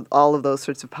all of those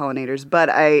sorts of pollinators. But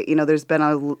there's been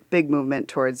a big movement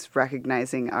towards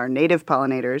recognizing our native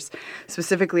pollinators,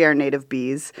 specifically our native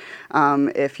bees.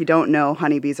 If you don't know,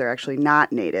 honeybees are actually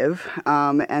not native,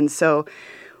 and so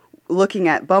looking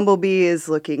at bumblebees,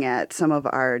 looking at some of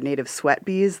our native sweat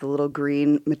bees, the little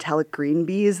green, metallic green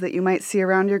bees that you might see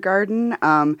around your garden.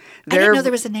 I didn't know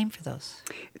there was a name for those.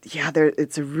 Yeah,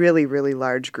 it's a really, really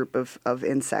large group of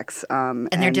insects. And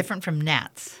they're different from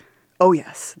gnats. Oh,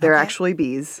 yes. They're actually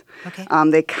bees. Okay.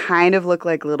 They kind of look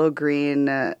like little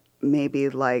green, maybe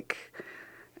like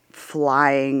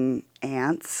flying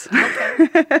ants.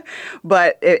 Okay.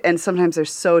 And sometimes they're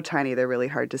so tiny they're really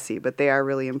hard to see, but they are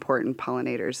really important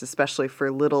pollinators, especially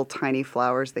for little tiny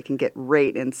flowers. They can get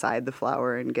right inside the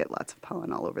flower and get lots of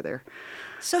pollen all over there.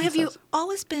 So have you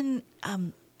always been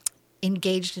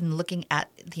engaged in looking at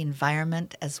the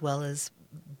environment as well as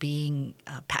being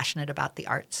passionate about the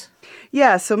arts?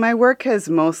 Yeah, so my work has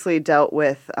mostly dealt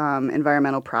with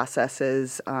environmental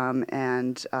processes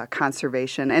and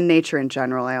conservation and nature in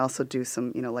general. I also do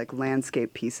some, like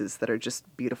landscape pieces that are just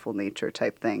beautiful nature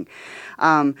type thing.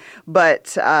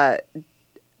 But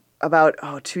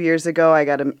about 2 years ago, I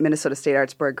got a Minnesota State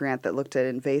Arts Board grant that looked at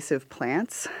invasive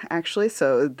plants, actually.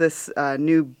 So this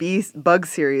new bug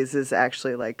series is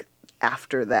actually like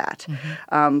after that.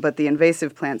 But the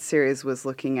invasive plant series was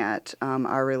looking at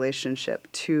our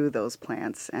relationship to those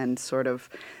plants, and sort of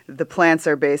the plants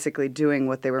are basically doing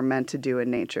what they were meant to do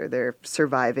in nature. They're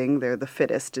surviving, they're the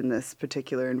fittest in this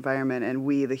particular environment, and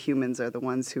we, the humans, are the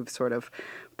ones who've sort of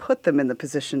put them in the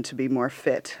position to be more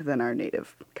fit than our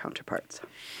native counterparts.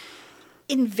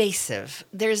 Invasive.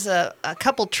 There's a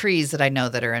couple trees that I know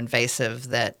that are invasive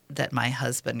that my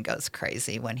husband goes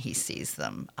crazy when he sees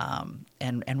them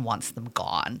and wants them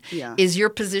gone. Yeah. Is your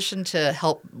position to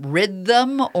help rid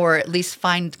them or at least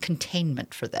find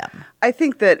containment for them? I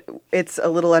think that it's a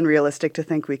little unrealistic to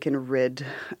think we can rid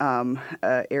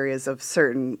areas of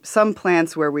some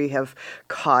plants where we have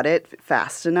caught it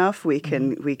fast enough. We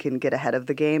can get ahead of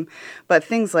the game. But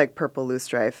things like purple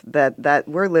loosestrife, that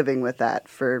we're living with that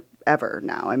for ever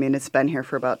now. I mean, it's been here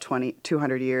for about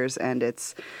 200 years, and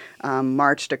it's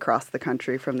marched across the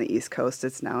country from the East Coast.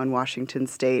 It's now in Washington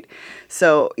State.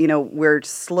 So, we're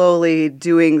slowly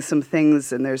doing some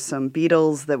things, and there's some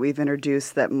beetles that we've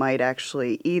introduced that might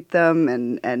actually eat them,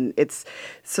 and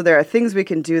so there are things we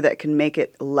can do that can make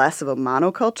it less of a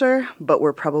monoculture, but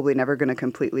we're probably never going to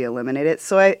completely eliminate it.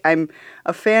 So I'm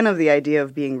a fan of the idea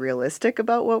of being realistic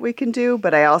about what we can do,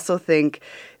 but I also think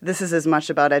this is as much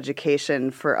about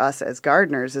education for us as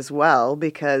gardeners as well,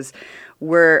 because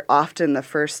we're often the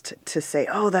first to say,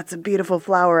 oh, that's a beautiful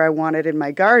flower, I want it in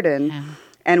my garden. Yeah.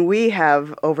 And we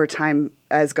have, over time,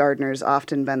 as gardeners,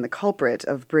 often been the culprit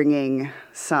of bringing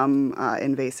some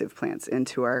invasive plants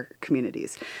into our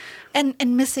communities. And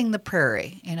missing the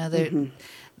prairie.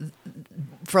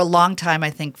 For a long time, I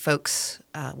think folks,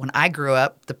 when I grew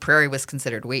up, the prairie was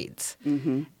considered weeds.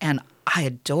 And I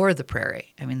adore the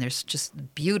prairie. I mean, there's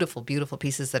just beautiful, beautiful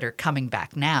pieces that are coming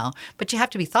back now, but you have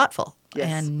to be thoughtful. Yes.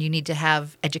 And you need to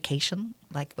have education,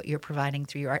 like what you're providing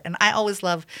through your art. And I always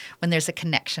love when there's a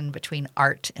connection between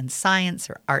art and science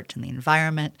or art and the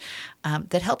environment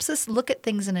that helps us look at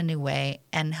things in a new way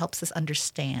and helps us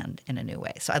understand in a new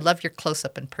way. So I love your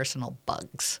close-up and personal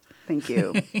bugs. Thank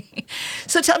you.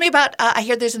 So tell me about, I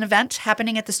hear there's an event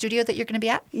happening at the studio that you're going to be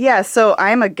at? Yeah, so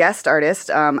I'm a guest artist.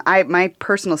 My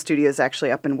personal studio is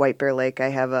actually up in White Bear Lake. I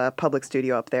have a public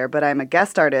studio up there, but I'm a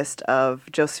guest artist of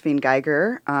Josephine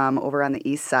Geiger over on the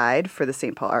east side for the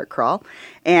St. Paul Art Crawl.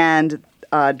 And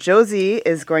Josie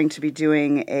is going to be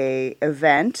doing a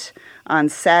event on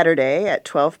Saturday at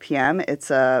 12 p.m.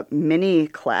 It's a mini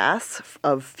class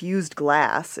of fused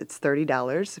glass. It's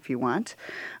 $30 if you want.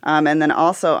 And then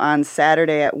also on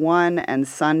Saturday at 1 and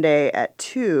Sunday at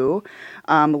 2,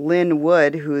 Lynn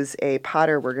Wood, who's a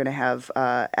potter we're going to have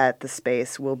at the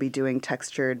space, will be doing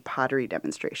textured pottery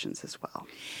demonstrations as well.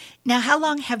 Now, how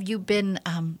long have you been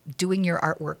doing your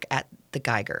artwork at the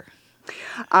Geiger?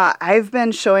 I've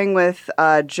been showing with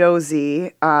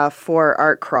Josie for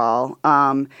Art Crawl,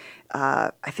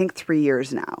 I think 3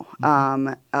 years now,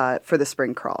 for the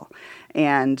spring crawl.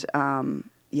 And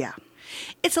yeah.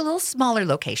 It's a little smaller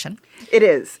location. It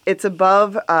is. It's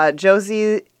above.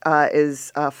 Josie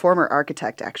is a former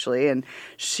architect, actually, and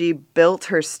she built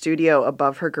her studio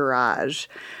above her garage.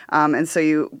 And so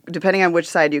you, depending on which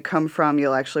side you come from,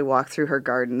 you'll actually walk through her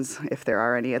gardens, if there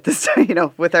are any at this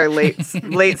time, with our late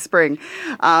spring.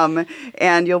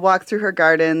 And you'll walk through her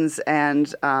gardens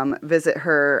and visit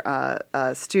her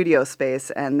studio space.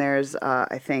 And there's,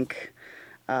 I think,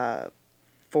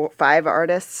 5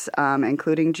 artists,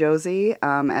 including Josie,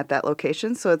 at that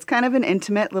location. So it's kind of an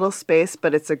intimate little space,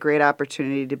 but it's a great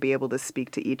opportunity to be able to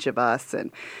speak to each of us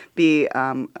and be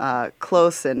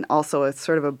close, and also it's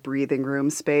sort of a breathing room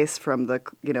space from the,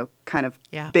 kind of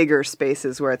bigger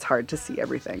spaces where it's hard to see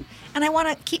everything. And I want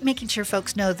to keep making sure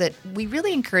folks know that we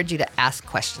really encourage you to ask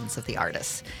questions of the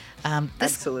artists.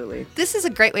 Absolutely. This is a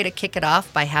great way to kick it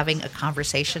off by having a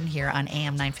conversation here on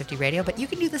AM 950 Radio, but you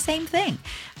can do the same thing.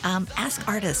 Ask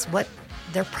artists what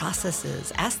their process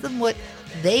is. Ask them what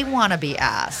they want to be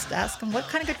asked. Ask them what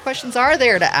kind of good questions are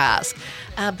there to ask.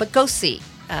 But go see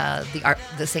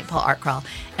the St. Paul Art Crawl.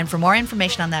 And for more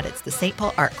information on that, it's the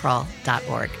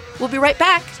stpaulartcrawl.org. We'll be right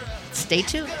back. Stay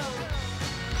tuned.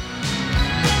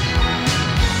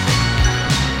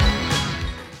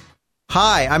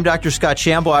 Hi, I'm Dr. Scott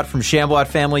Shamblatt from Shamblatt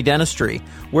Family Dentistry.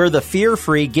 We're the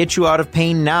fear-free,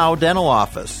 get-you-out-of-pain-now dental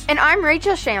office. And I'm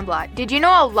Rachel Shamblatt. Did you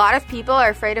know a lot of people are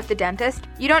afraid of the dentist?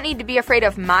 You don't need to be afraid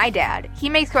of my dad. He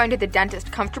makes going to the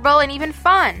dentist comfortable and even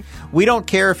fun. We don't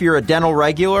care if you're a dental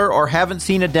regular or haven't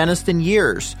seen a dentist in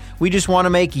years. We just want to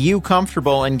make you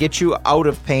comfortable and get you out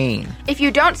of pain. If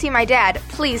you don't see my dad,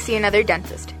 please see another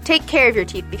dentist. Take care of your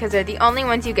teeth because they're the only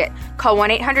ones you get. Call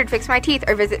 1-800-FIX-MY-TEETH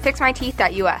or visit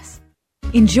fixmyteeth.us.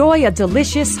 Enjoy a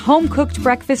delicious home-cooked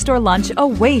breakfast or lunch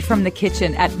away from the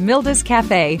kitchen at Milda's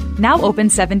Cafe, now open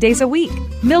 7 days a week.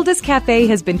 Milda's Cafe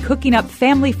has been cooking up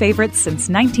family favorites since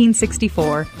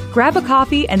 1964. Grab a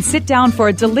coffee and sit down for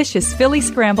a delicious Philly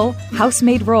scramble,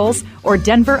 house-made rolls, or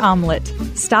Denver omelet.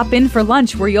 Stop in for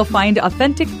lunch where you'll find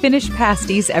authentic Finnish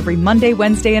pasties every Monday,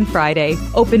 Wednesday, and Friday.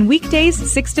 Open weekdays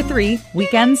 6 to 3,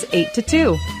 weekends 8 to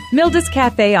 2. Milda's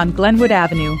Cafe on Glenwood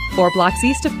Avenue, 4 blocks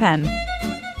east of Penn.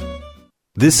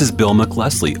 This is Bill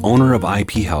McLesley, owner of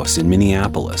IP House in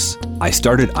Minneapolis. I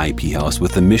started IP House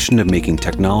with the mission of making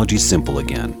technology simple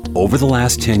again. Over the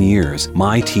last 10 years,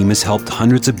 my team has helped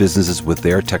hundreds of businesses with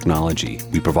their technology.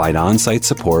 We provide on-site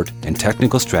support and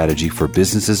technical strategy for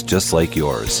businesses just like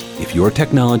yours. If your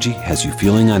technology has you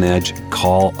feeling on edge,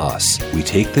 call us. We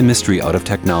take the mystery out of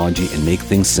technology and make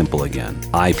things simple again.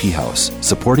 IP House,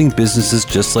 supporting businesses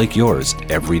just like yours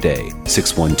every day.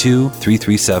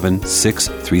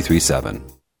 612-337-6337.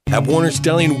 At Warner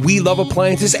Stellian, we love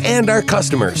appliances and our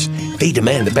customers. They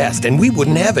demand the best, and we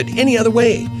wouldn't have it any other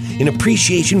way. In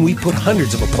appreciation, we put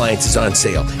hundreds of appliances on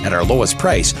sale at our lowest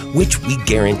price, which we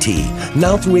guarantee.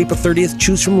 Now through April 30th,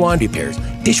 choose from laundry pairs,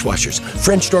 dishwashers,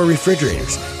 French door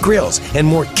refrigerators, grills, and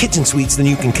more kitchen suites than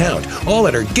you can count, all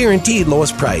at our guaranteed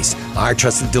lowest price. Our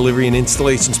trusted delivery and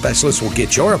installation specialists will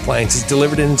get your appliances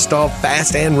delivered and installed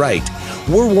fast and right.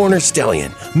 We're Warner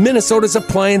Stellian, Minnesota's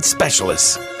appliance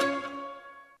specialists.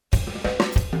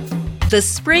 The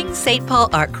Spring St. Paul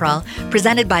Art Crawl,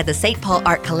 presented by the St. Paul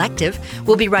Art Collective,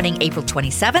 will be running April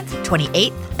 27th,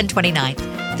 28th, and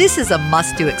 29th. This is a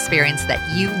must-do experience that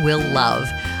you will love.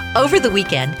 Over the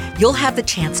weekend, you'll have the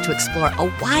chance to explore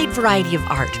a wide variety of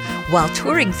art while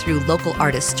touring through local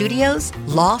artist studios,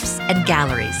 lofts, and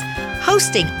galleries.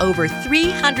 Hosting over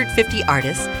 350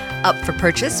 artists, up for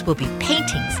purchase will be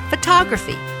paintings,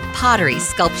 photography, pottery,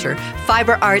 sculpture,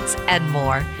 fiber arts, and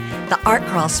more. The Art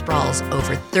Crawl sprawls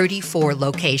over 34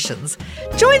 locations.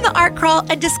 Join the Art Crawl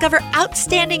and discover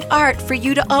outstanding art for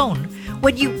you to own.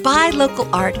 When you buy local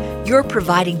art, you're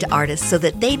providing to artists so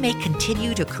that they may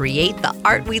continue to create the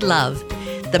art we love.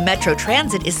 The Metro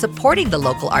Transit is supporting the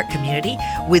local art community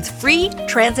with free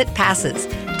transit passes.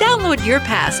 Download your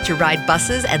pass to ride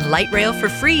buses and light rail for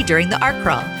free during the Art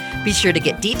Crawl. Be sure to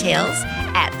get details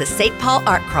at the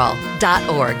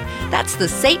stpaulartcrawl.org. That's the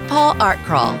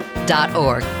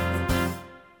stpaulartcrawl.org.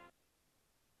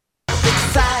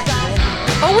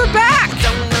 Oh, we're back!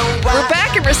 We're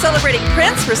back and we're celebrating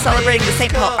Prince. We're celebrating the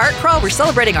St. Paul Art Crawl. We're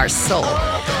celebrating our soul.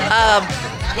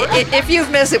 If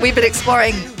you've missed it, we've been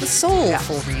exploring the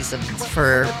soulful reasons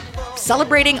for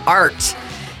celebrating art.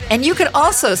 And you can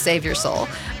also save your soul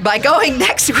by going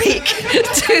next week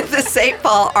to the St.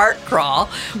 Paul Art Crawl,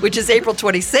 which is April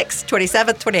 26th,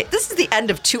 27th, 28th. This is the end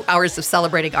of 2 hours of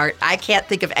celebrating art. I can't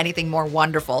think of anything more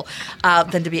wonderful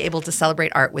than to be able to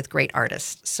celebrate art with great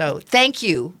artists. So thank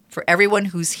you for everyone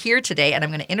who's here today. And I'm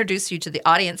going to introduce you to the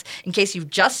audience in case you've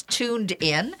just tuned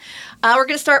in. We're going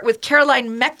to start with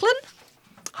Caroline Mecklin.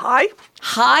 Hi.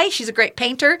 Hi. She's a great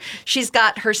painter. She's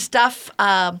got her stuff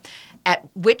at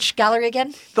which gallery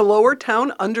again? The Lower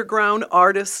Town Underground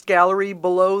Artists Gallery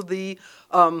below the,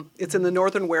 it's in the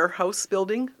Northern Warehouse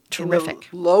building. Terrific.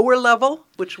 In the lower level,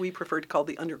 which we prefer to call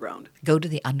the underground. Go to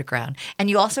the underground.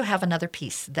 And you also have another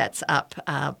piece that's up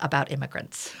about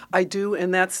immigrants. I do,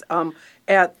 and that's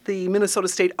at the Minnesota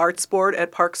State Arts Board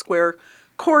at Park Square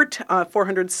Court,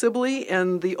 400 Sibley,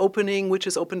 and the opening, which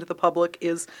is open to the public,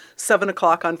 is 7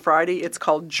 o'clock on Friday. It's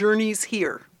called Journeys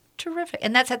Here. Terrific.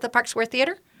 And that's at the Park Square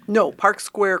Theater? No, Park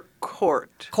Square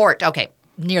Court. Court, okay.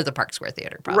 Near the Park Square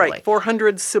Theater, probably. Right,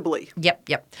 400 Sibley. Yep.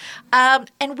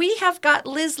 And we have got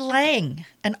Liz Lang,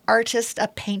 an artist, a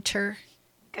painter.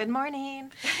 Good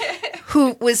morning.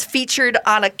 Who was featured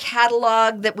on a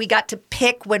catalog that we got to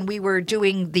pick when we were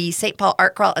doing the St. Paul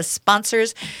Art Crawl as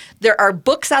sponsors. There are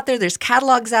books out there, there's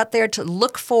catalogs out there to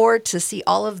look for to see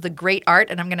all of the great art.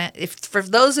 And I'm going to, for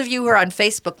those of you who are on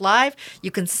Facebook Live,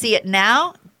 you can see it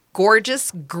now.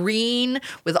 Gorgeous, green,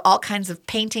 with all kinds of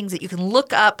paintings that you can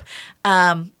look up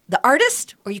the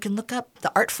artist, or you can look up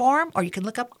the art form, or you can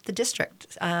look up the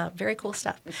district. Very cool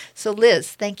stuff. So Liz,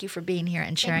 thank you for being here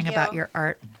and sharing about your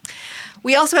art.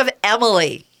 We also have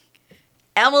Emily.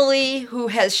 Emily, who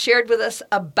has shared with us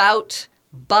about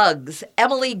bugs.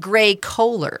 Emily Gray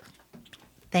Kohler.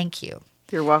 Thank you.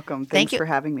 You're welcome. Thanks for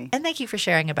having me. And thank you for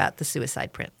sharing about the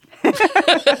suicide print.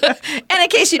 And in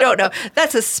case you don't know,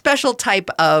 that's a special type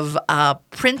of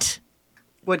print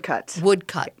woodcut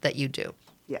that you do.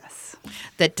 Yes.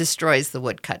 That destroys the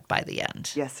woodcut by the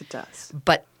end. Yes, it does.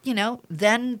 But,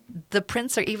 then the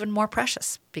prints are even more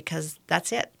precious because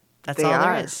that's it. That's they all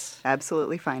are. there is.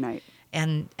 Absolutely finite.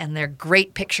 And they're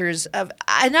great pictures of.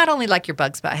 I not only like your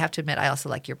bugs, but I have to admit I also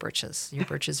like your birches. Your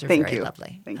birches are very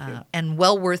lovely. Thank you. And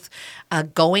well worth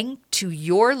going to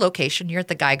your location. You're at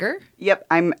the Geiger. Yep,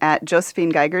 I'm at Josephine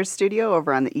Geiger's studio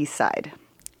over on the east side.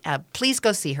 Please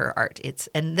go see her art.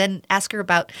 And then ask her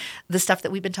about the stuff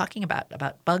that we've been talking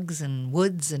about bugs and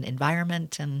woods and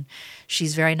environment. And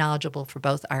she's very knowledgeable for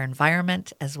both our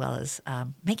environment as well as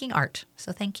making art.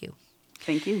 So thank you.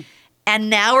 Thank you.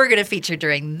 And now we're going to feature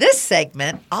during this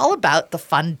segment all about the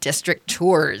Fun District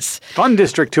Tours. Fun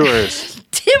District Tours.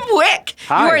 Tim Wick,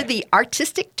 Hi. you are the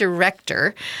artistic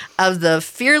director of the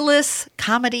Fearless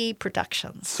Comedy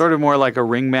Productions. Sort of more like a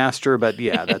ringmaster, but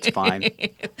yeah, that's fine.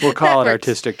 We'll call it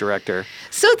artistic director.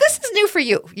 So this is new for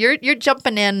you. You're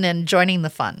jumping in and joining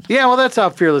the fun. Yeah, well, that's how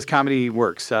Fearless Comedy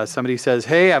works. Somebody says,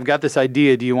 hey, I've got this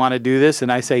idea. Do you want to do this?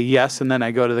 And I say yes. And then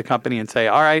I go to the company and say,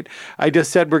 all right, I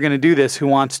just said we're going to do this. Who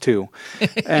wants to?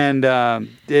 And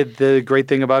the great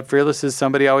thing about Fearless is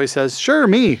somebody always says, sure,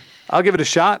 me. I'll give it a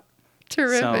shot.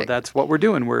 Terrific. So that's what we're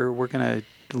doing. We're going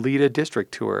to lead a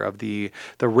district tour of the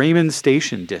Raymond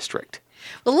Station District.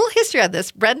 Well, a little history on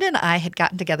this. Brenda and I had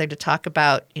gotten together to talk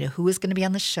about, who was going to be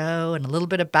on the show and a little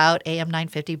bit about AM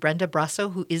 950. Brenda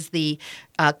Brasso, who is the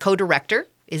co-director,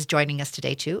 is joining us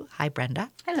today too. Hi, Brenda.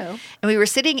 Hello. And we were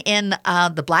sitting in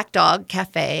the Black Dog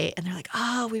Cafe, and they're like,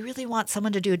 oh, we really want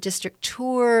someone to do a district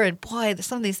tour. And boy,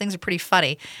 some of these things are pretty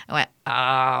funny. I went,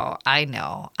 oh,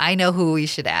 I know who we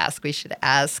should ask. We should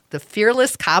ask the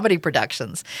Fearless Comedy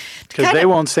Productions. Because they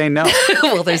won't say no.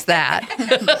 Well, there's that.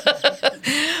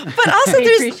 But also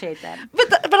we appreciate that.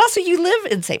 But also you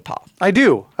live in St. Paul. I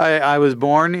do. I was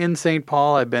born in St.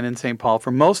 Paul. I've been in St. Paul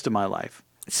for most of my life.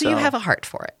 So you have a heart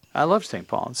for it. I love St.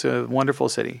 Paul. It's a wonderful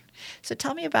city. So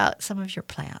tell me about some of your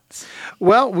plans.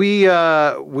 Well, we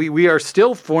are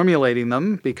still formulating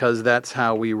them because that's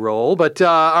how we roll. But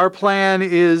our plan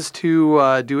is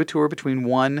to do a tour between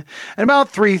 1 and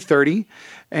about 3:30.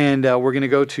 And we're going to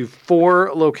go to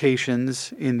 4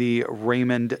 locations in the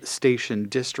Raymond Station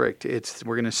District.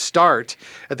 We're going to start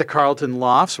at the Carlton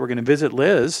Lofts. We're going to visit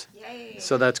Liz. Yay.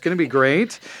 So that's going to be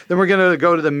great. Then we're going to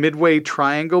go to the Midway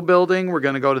Triangle Building. We're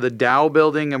going to go to the Dow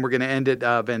Building. And we're going to end at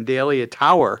Vandalia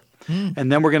Tower. And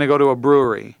then we're going to go to a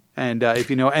brewery. And if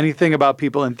you know anything about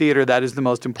people in theater, that is the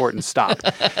most important stop,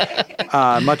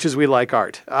 much as we like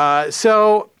art.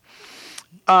 So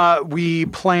We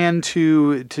plan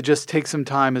to just take some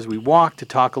time as we walk to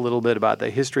talk a little bit about the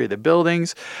history of the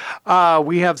buildings.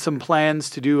 We have some plans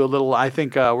to do a little. I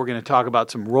think we're going to talk about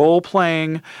some role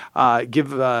playing.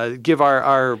 Give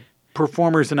our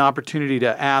performers an opportunity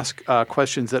to ask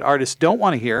questions that artists don't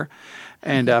want to hear,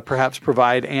 and perhaps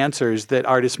provide answers that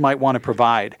artists might want to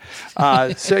provide.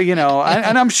 So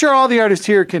and I'm sure all the artists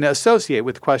here can associate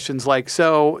with questions like,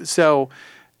 so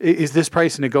is this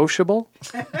price negotiable?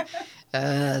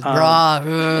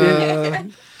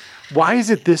 Wrong. Why is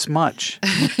it this much?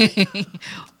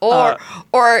 Or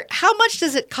how much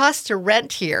does it cost to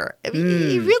rent here? I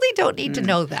mean, you really don't need to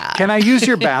know that. Can I use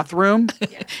your bathroom?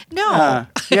 No.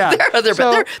 Yeah. there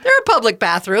are public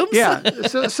bathrooms. Yeah.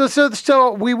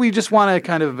 So we just want to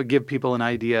kind of give people an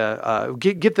idea,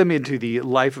 get them into the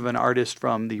life of an artist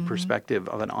from the perspective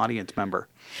of an audience member.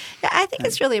 Yeah, I think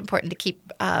it's really important to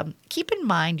keep in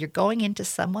mind you're going into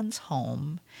someone's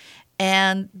home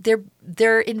and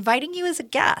they're inviting you as a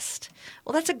guest.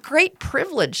 Well, that's a great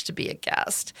privilege to be a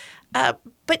guest.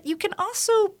 But you can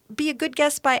also be a good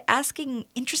guest by asking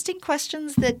interesting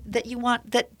questions that you want,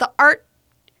 that the art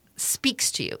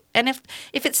speaks to you. And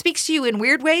if it speaks to you in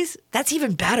weird ways, that's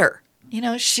even better.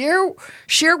 Share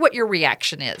what your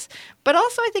reaction is. But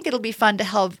also I think it'll be fun to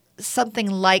have something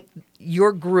like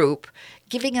your group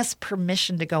giving us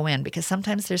permission to go in, because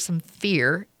sometimes there's some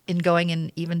fear in going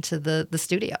in even to the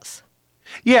studios.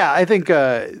 Yeah, I think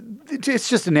it's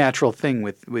just a natural thing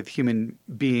with human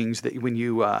beings that when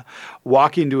you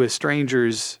walk into a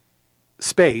stranger's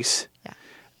space,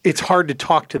 it's hard to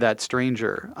talk to that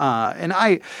stranger. And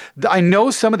I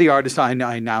know some of the artists. I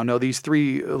now know these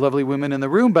three lovely women in the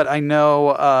room, but I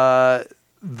know a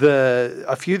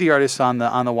few of the artists on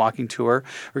the walking tour.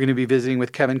 We're going to be visiting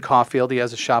with Kevin Caulfield. He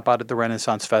has a shop out at the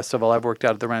Renaissance Festival. I've worked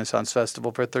out at the Renaissance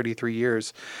Festival for 33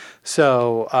 years.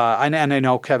 So, and I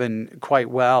know Kevin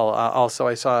quite well. Also,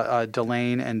 I saw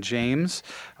Delane and James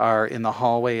are in the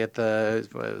hallway at the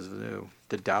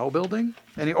Dow building?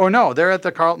 They're at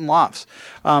the Carlton Lofts.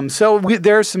 So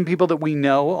there are some people that we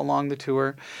know along the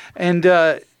tour. And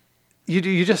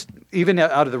you just, even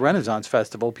out of the Renaissance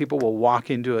Festival, people will walk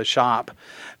into a shop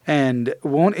and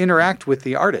won't interact with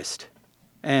the artist.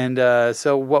 And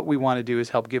so what we want to do is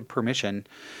help give permission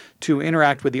to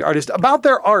interact with the artist about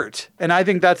their art. And I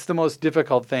think that's the most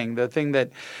difficult thing. The thing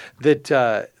that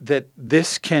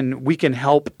we can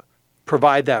help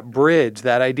provide that bridge,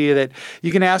 that idea that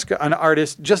you can ask an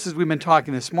artist, just as we've been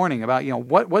talking this morning about,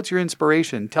 what's your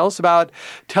inspiration? Tell us about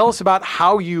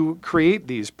how you create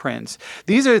these prints.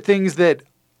 These are things that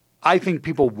I think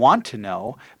people want to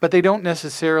know, but they don't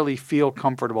necessarily feel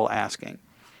comfortable asking.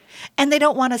 And they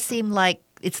don't want to seem like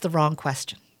it's the wrong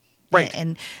question. Right.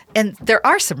 And there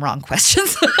are some wrong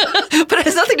questions, but it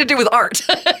has nothing to do with art.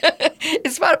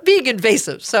 It's about being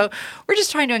invasive. So we're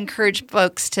just trying to encourage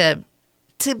folks to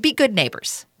be good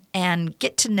neighbors and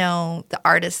get to know the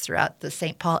artists throughout the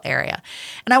St. Paul area.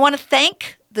 And I want to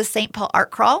thank the St. Paul Art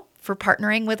Crawl for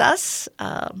partnering with us,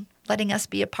 letting us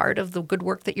be a part of the good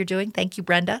work that you're doing. Thank you,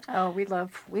 Brenda. Oh, we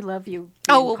love you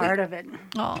being part of it.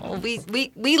 Oh,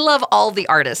 we love all the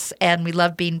artists, and we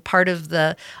love being part of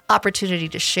the opportunity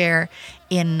to share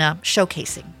in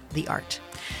showcasing the art.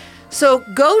 So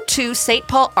go to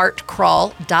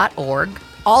stpaulartcrawl.org.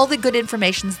 All the good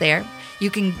information's there. You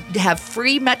can have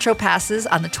free Metro passes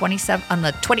on the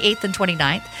 28th and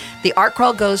 29th. The Art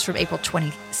Crawl goes from April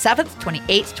 27th,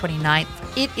 28th,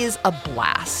 29th. It is a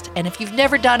blast. And if you've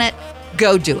never done it,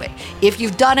 go do it. If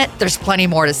you've done it, there's plenty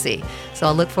more to see. So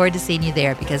I'll look forward to seeing you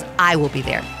there, because I will be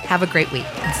there. Have a great week,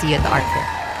 and see you at the Art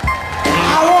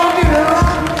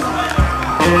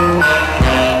Fair.